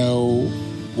didn't know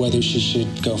whether she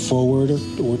should go forward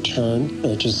or turn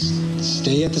or just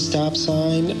stay at the stop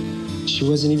sign. She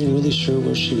wasn't even really sure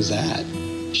where she was at.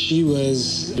 She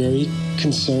was very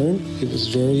concerned. It was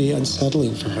very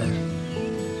unsettling for her.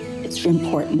 It's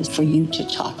important for you to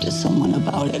talk to someone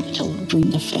about it, to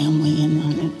bring the family in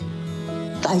on it.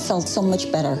 I felt so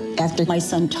much better after my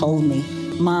son told me,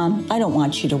 Mom, I don't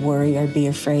want you to worry or be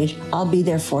afraid. I'll be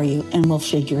there for you and we'll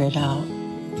figure it out.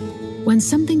 When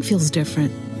something feels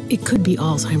different, it could be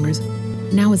Alzheimer's.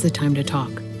 Now is the time to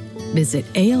talk.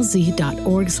 Visit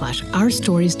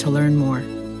alz.org/ourstories to learn more.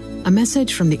 A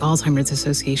message from the Alzheimer's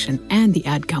Association and the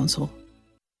Ad Council.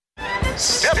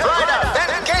 Step right up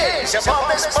and gaze upon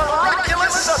this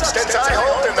miraculous substance I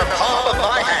hold in the palm of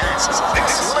my hands.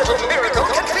 This little miracle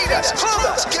can feed us, clothe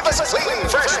us, give us clean,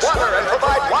 fresh water, and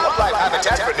provide wildlife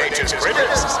habitat for nature's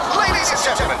critters. Ladies and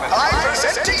gentlemen, I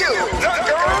present to you the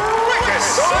greatest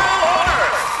soil on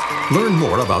earth. Learn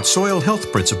more about soil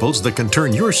health principles that can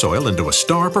turn your soil into a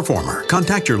star performer.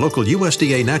 Contact your local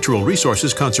USDA Natural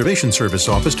Resources Conservation Service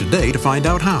office today to find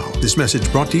out how. This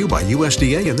message brought to you by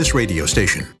USDA and this radio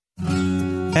station.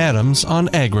 Adams on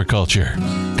Agriculture.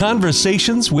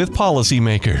 Conversations with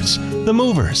policymakers, the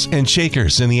movers and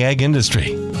shakers in the ag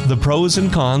industry, the pros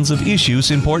and cons of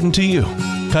issues important to you,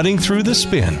 cutting through the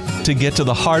spin to get to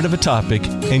the heart of a topic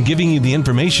and giving you the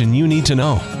information you need to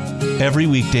know. Every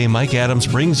weekday, Mike Adams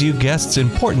brings you guests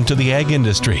important to the ag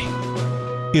industry.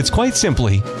 It's quite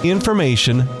simply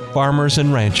information farmers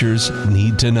and ranchers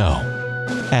need to know.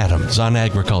 Adams on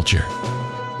Agriculture.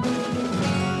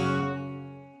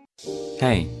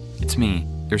 Hey, it's me,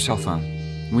 your cell phone.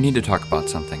 We need to talk about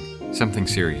something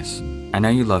serious. I know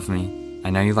you love me, I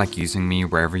know you like using me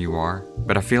wherever you are,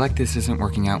 but I feel like this isn't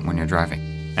working out when you're driving.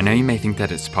 I know you may think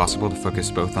that it's possible to focus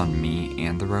both on me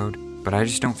and the road, but I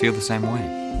just don't feel the same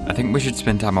way. I think we should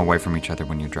spend time away from each other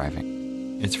when you're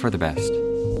driving. It's for the best.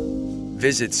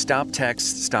 Visit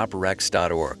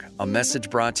StopTextStopWrecks.org, a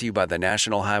message brought to you by the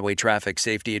National Highway Traffic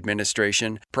Safety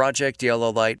Administration, Project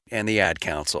Yellow Light, and the Ad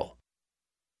Council.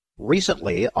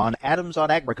 Recently on Adams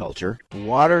on Agriculture,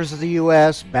 waters of the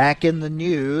U.S. back in the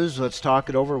news. Let's talk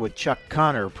it over with Chuck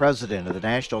Connor, president of the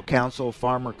National Council of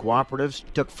Farmer Cooperatives.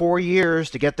 Took 4 years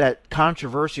to get that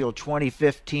controversial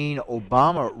 2015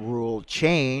 Obama rule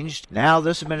changed. Now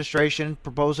this administration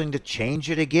proposing to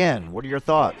change it again. What are your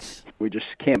thoughts? We just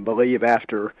can't believe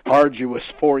after arduous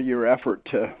 4-year effort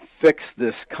to fix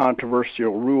this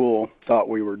controversial rule, thought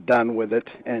we were done with it,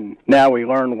 and now we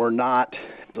learn we're not.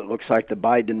 It looks like the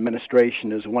Biden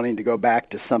administration is wanting to go back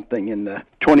to something in the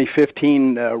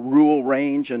 2015 rule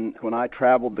range, and when I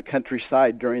traveled the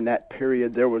countryside during that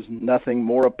period, there was nothing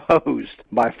more opposed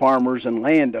by farmers and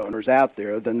landowners out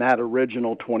there than that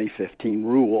original 2015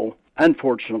 rule.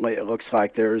 Unfortunately, it looks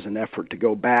like there is an effort to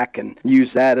go back and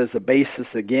use that as a basis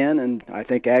again, and I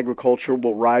think agriculture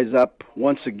will rise up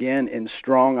once again in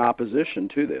strong opposition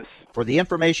to this. For the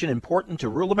information important to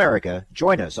rural America,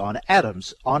 join us on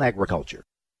Adams on Agriculture.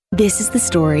 This is the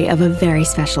story of a very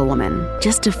special woman.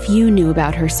 Just a few knew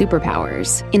about her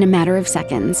superpowers. In a matter of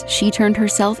seconds, she turned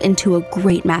herself into a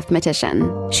great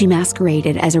mathematician. She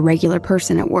masqueraded as a regular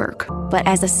person at work, but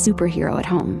as a superhero at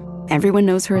home. Everyone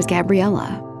knows her as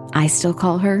Gabriella. I still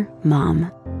call her Mom.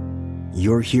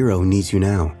 Your hero needs you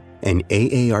now, and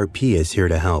AARP is here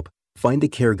to help. Find the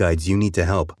care guides you need to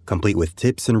help, complete with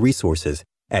tips and resources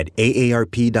at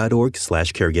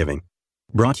aarp.org/caregiving.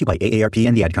 Brought to you by AARP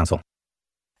and the Ad Council.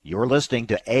 You're listening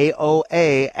to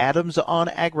AOA, Adams on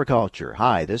Agriculture.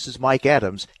 Hi, this is Mike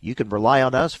Adams. You can rely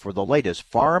on us for the latest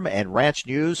farm and ranch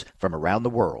news from around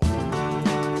the world.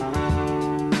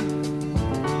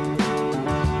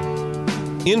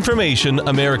 Information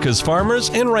America's farmers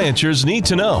and ranchers need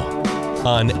to know.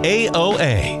 on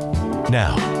AOA.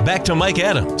 Now, back to Mike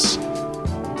Adams.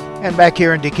 And back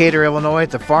here in Decatur, Illinois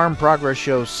at the Farm Progress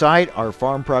Show site, our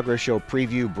Farm Progress Show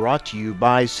preview brought to you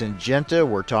by Syngenta.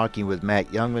 We're talking with Matt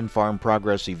Jungmann, Farm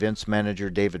Progress Events Manager,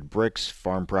 David Brix,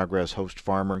 Farm Progress Host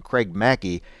Farmer, and Craig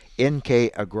Mackey,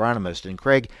 NK Agronomist. And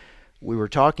Craig, we were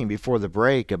talking before the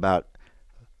break about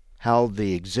how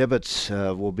the exhibits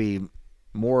will be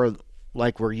more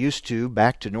like we're used to,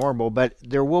 back to normal, but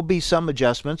there will be some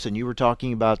adjustments, and you were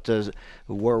talking about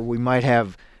where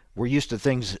we're used to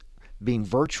things being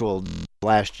virtual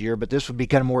last year, but this would be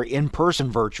kind of more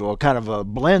in-person virtual, kind of a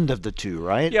blend of the two,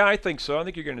 right? Yeah, I think so. I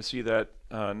think you're going to see that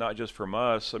not just from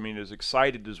us. I mean, as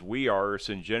excited as we are,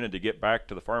 Syngenta, to get back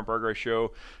to the Farm Progress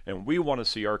Show, and we want to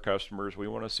see our customers, we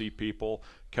want to see people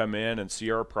come in and see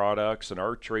our products and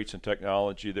our traits and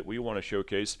technology that we want to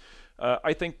showcase.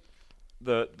 I think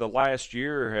the last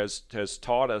year has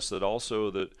taught us that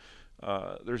also that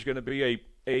there's going to be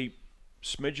a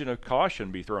smidgen of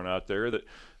caution be thrown out there,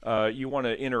 that you want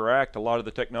to interact a lot of the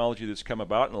technology that's come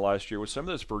about in the last year with some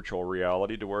of this virtual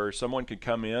reality, to where someone can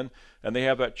come in and they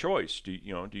have that choice. Do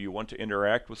you want to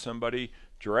interact with somebody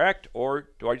direct, or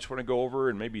do I just want to go over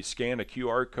and maybe scan a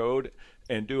QR code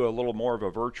and do a little more of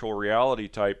a virtual reality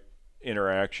type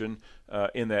interaction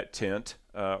in that tent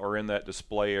or in that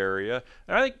display area?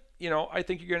 And I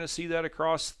think you're going to see that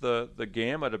across the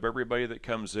gamut of everybody that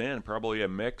comes in, probably a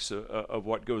mix of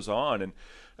what goes on. And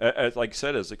like I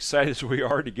said, as excited as we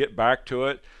are to get back to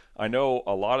it, I know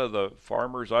a lot of the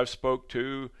farmers I've spoke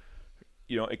to,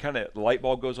 it kind of, the light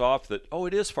bulb goes off that, oh,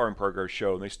 it is Farm Progress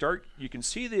Show. And you can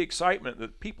see the excitement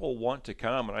that people want to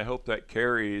come, and I hope that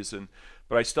carries.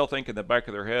 But I still think in the back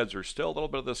of their heads there's still a little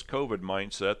bit of this COVID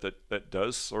mindset that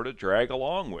does sort of drag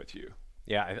along with you.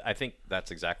 Yeah, I think that's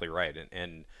exactly right.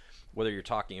 And whether you're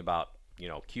talking about,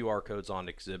 QR codes on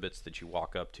exhibits that you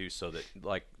walk up to, so that,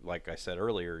 like I said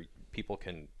earlier, people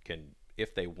can,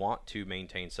 if they want to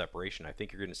maintain separation, I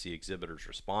think you're going to see exhibitors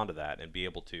respond to that and be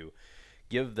able to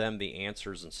give them the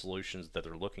answers and solutions that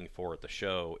they're looking for at the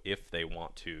show if they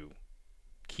want to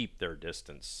keep their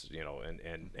distance,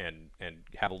 and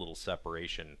have a little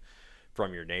separation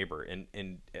from your neighbor.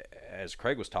 And as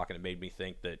Craig was talking, it made me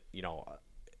think that,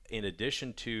 in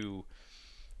addition to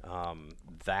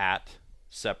that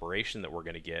separation that we're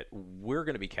going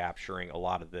to be capturing a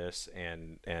lot of this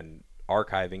and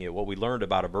archiving it. What we learned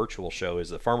about a virtual show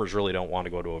is that farmers really don't want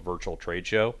to go to a virtual trade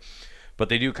show, but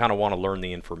they do kind of want to learn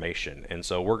the information. And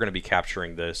so we're going to be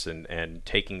capturing this and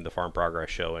taking the Farm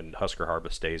Progress Show and Husker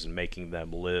Harvest Days and making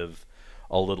them live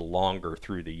a little longer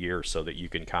through the year, so that you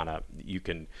can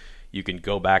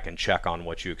go back and check on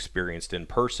what you experienced in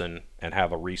person and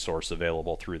have a resource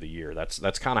available through the year. That's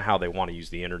kind of how they want to use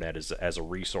the internet, as a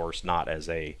resource, not as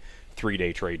a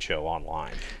 3-day trade show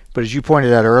online. But as you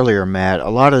pointed out earlier, Matt, a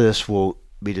lot of this will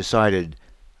be decided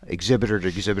exhibitor to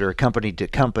exhibitor, company to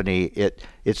company.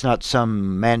 It's not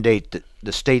some mandate that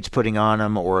the state's putting on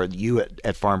them, or you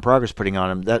at Farm Progress putting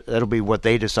on them. That'll be what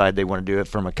they decide they want to do it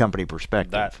from a company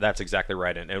perspective. That's exactly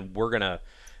right. And we're gonna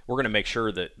make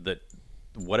sure that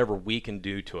whatever we can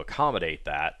do to accommodate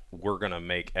that, we're going to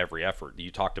make every effort.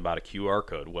 You talked about a QR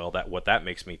code. Well, what that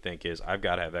makes me think is I've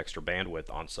got to have extra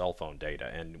bandwidth on cell phone data.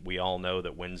 And we all know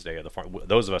that Wednesday at the farm,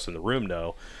 those of us in the room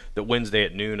know that Wednesday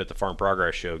at noon at the Farm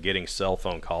Progress Show, getting cell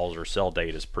phone calls or cell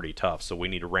data is pretty tough. So we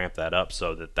need to ramp that up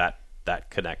so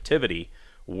that connectivity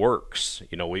works.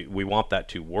 We want that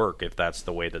to work if that's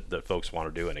the way that folks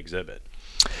want to do an exhibit.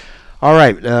 All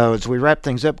right. As we wrap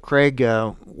things up, Craig,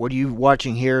 what are you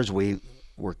watching here as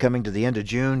we're coming to the end of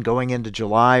June, going into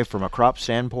July from a crop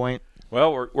standpoint?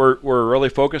 Well, we're really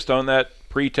focused on that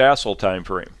pre-tassel time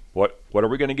frame. What are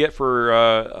we going to get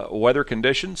for weather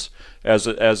conditions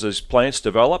as plants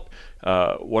develop?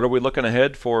 What are we looking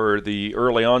ahead for the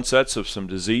early onsets of some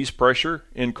disease pressure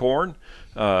in corn?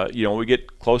 We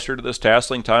get closer to this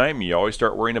tasseling time, you always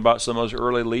start worrying about some of those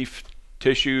early leaf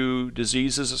tissue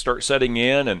diseases that start setting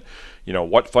in, and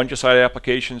what fungicide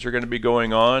applications are going to be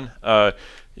going on.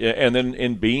 And then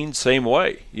in beans, same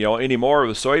way. Anymore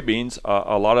with the soybeans,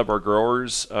 a lot of our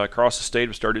growers across the state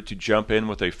have started to jump in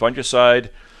with a fungicide,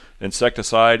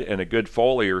 insecticide, and a good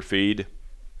foliar feed,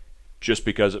 just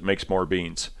because it makes more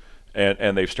beans.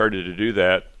 And they've started to do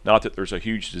that. Not that there's a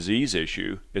huge disease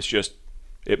issue. It's just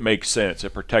it makes sense.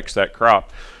 It protects that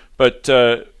crop. But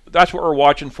that's what we're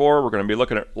watching for. We're going to be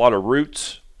looking at a lot of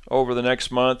roots over the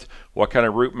next month. What kind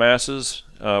of root masses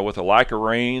with a lack of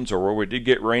rains, or where we did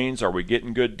get rains, are we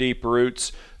getting good deep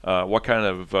roots? What kind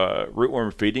of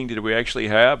rootworm feeding did we actually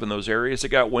have in those areas that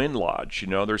got wind lodge?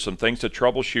 There's some things to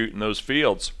troubleshoot in those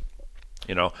fields.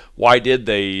 Why did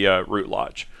they root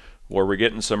lodge? Were we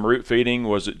getting some root feeding?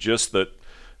 Was it just that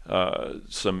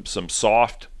some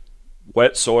soft,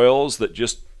 wet soils that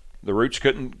just the roots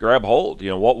couldn't grab hold.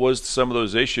 What was some of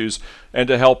those issues, and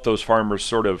to help those farmers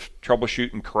sort of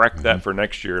troubleshoot and correct that for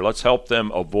next year. Let's help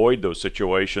them avoid those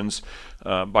situations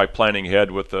by planning ahead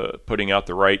with putting out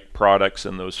the right products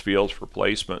in those fields for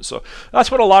placement. So that's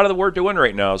what a lot of the we're doing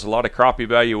right now is a lot of crop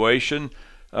evaluation.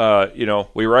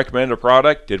 We recommend a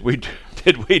product. Did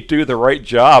we do the right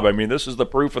job? I mean, this is the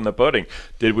proof in the pudding.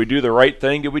 Did we do the right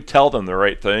thing? Did we tell them the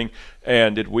right thing?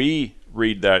 And did we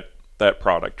read that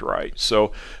product right?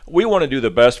 So we want to do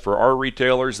the best for our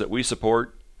retailers that we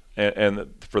support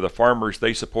and for the farmers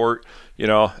they support.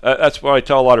 That's what I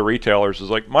tell a lot of retailers is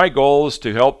like, my goal is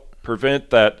to help prevent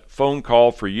that phone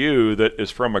call for you that is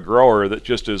from a grower that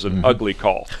just is an ugly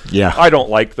call. Yeah. I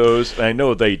don't like those, and I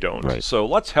know they don't. Right. So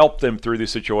let's help them through these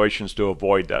situations to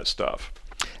avoid that stuff.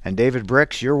 And David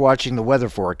Brix, you're watching the weather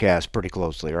forecast pretty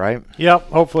closely, right? Yep.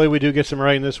 Hopefully we do get some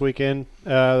rain this weekend.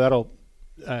 That'll,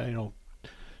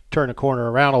 turn the corner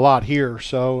around a lot here.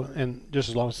 So, and just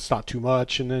as long as it's not too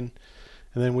much, and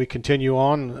then we continue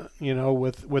on,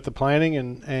 with the planting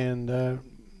and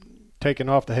taking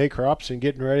off the hay crops and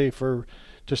getting ready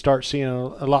to start seeing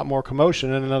a lot more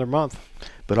commotion in another month.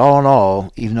 But all in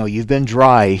all, even though you've been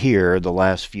dry here the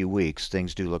last few weeks,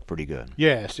 things do look pretty good.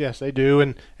 Yes, they do.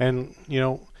 And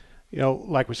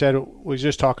like we said, we were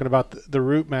just talking about the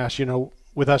root mass.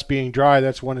 With us being dry,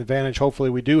 that's one advantage hopefully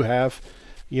we do have,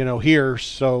 here,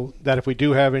 so that if we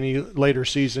do have any later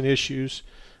season issues,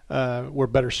 we're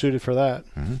better suited for that.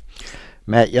 Mm-hmm.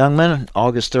 Matt Jungmann,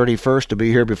 August 31st, will be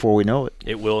here before we know it.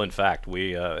 It will, in fact.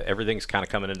 We everything's kind of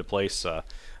coming into place.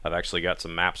 I've actually got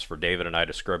some maps for David and I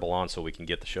to scribble on so we can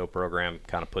get the show program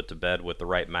kind of put to bed with the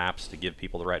right maps to give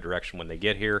people the right direction when they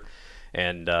get here.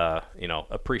 And,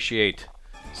 appreciate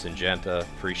Syngenta,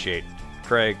 appreciate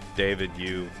Craig, David,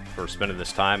 you for spending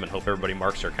this time, and hope everybody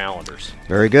marks their calendars.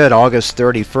 Very good. August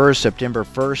 31st, September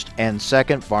 1st and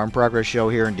 2nd, Farm Progress Show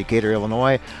here in Decatur,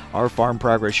 Illinois. Our Farm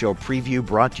Progress Show preview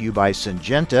brought to you by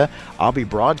Syngenta. I'll be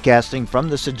broadcasting from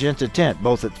the Syngenta tent,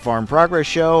 both at the Farm Progress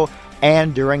Show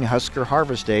and during Husker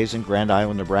Harvest Days in Grand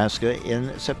Island, Nebraska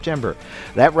in September.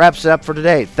 That wraps it up for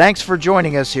today. Thanks for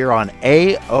joining us here on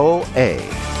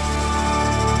AOA.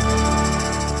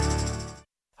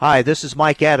 Hi, this is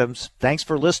Mike Adams. Thanks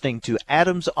for listening to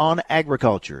Adams on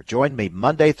Agriculture. Join me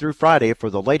Monday through Friday for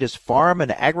the latest farm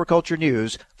and agriculture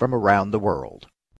news from around the world.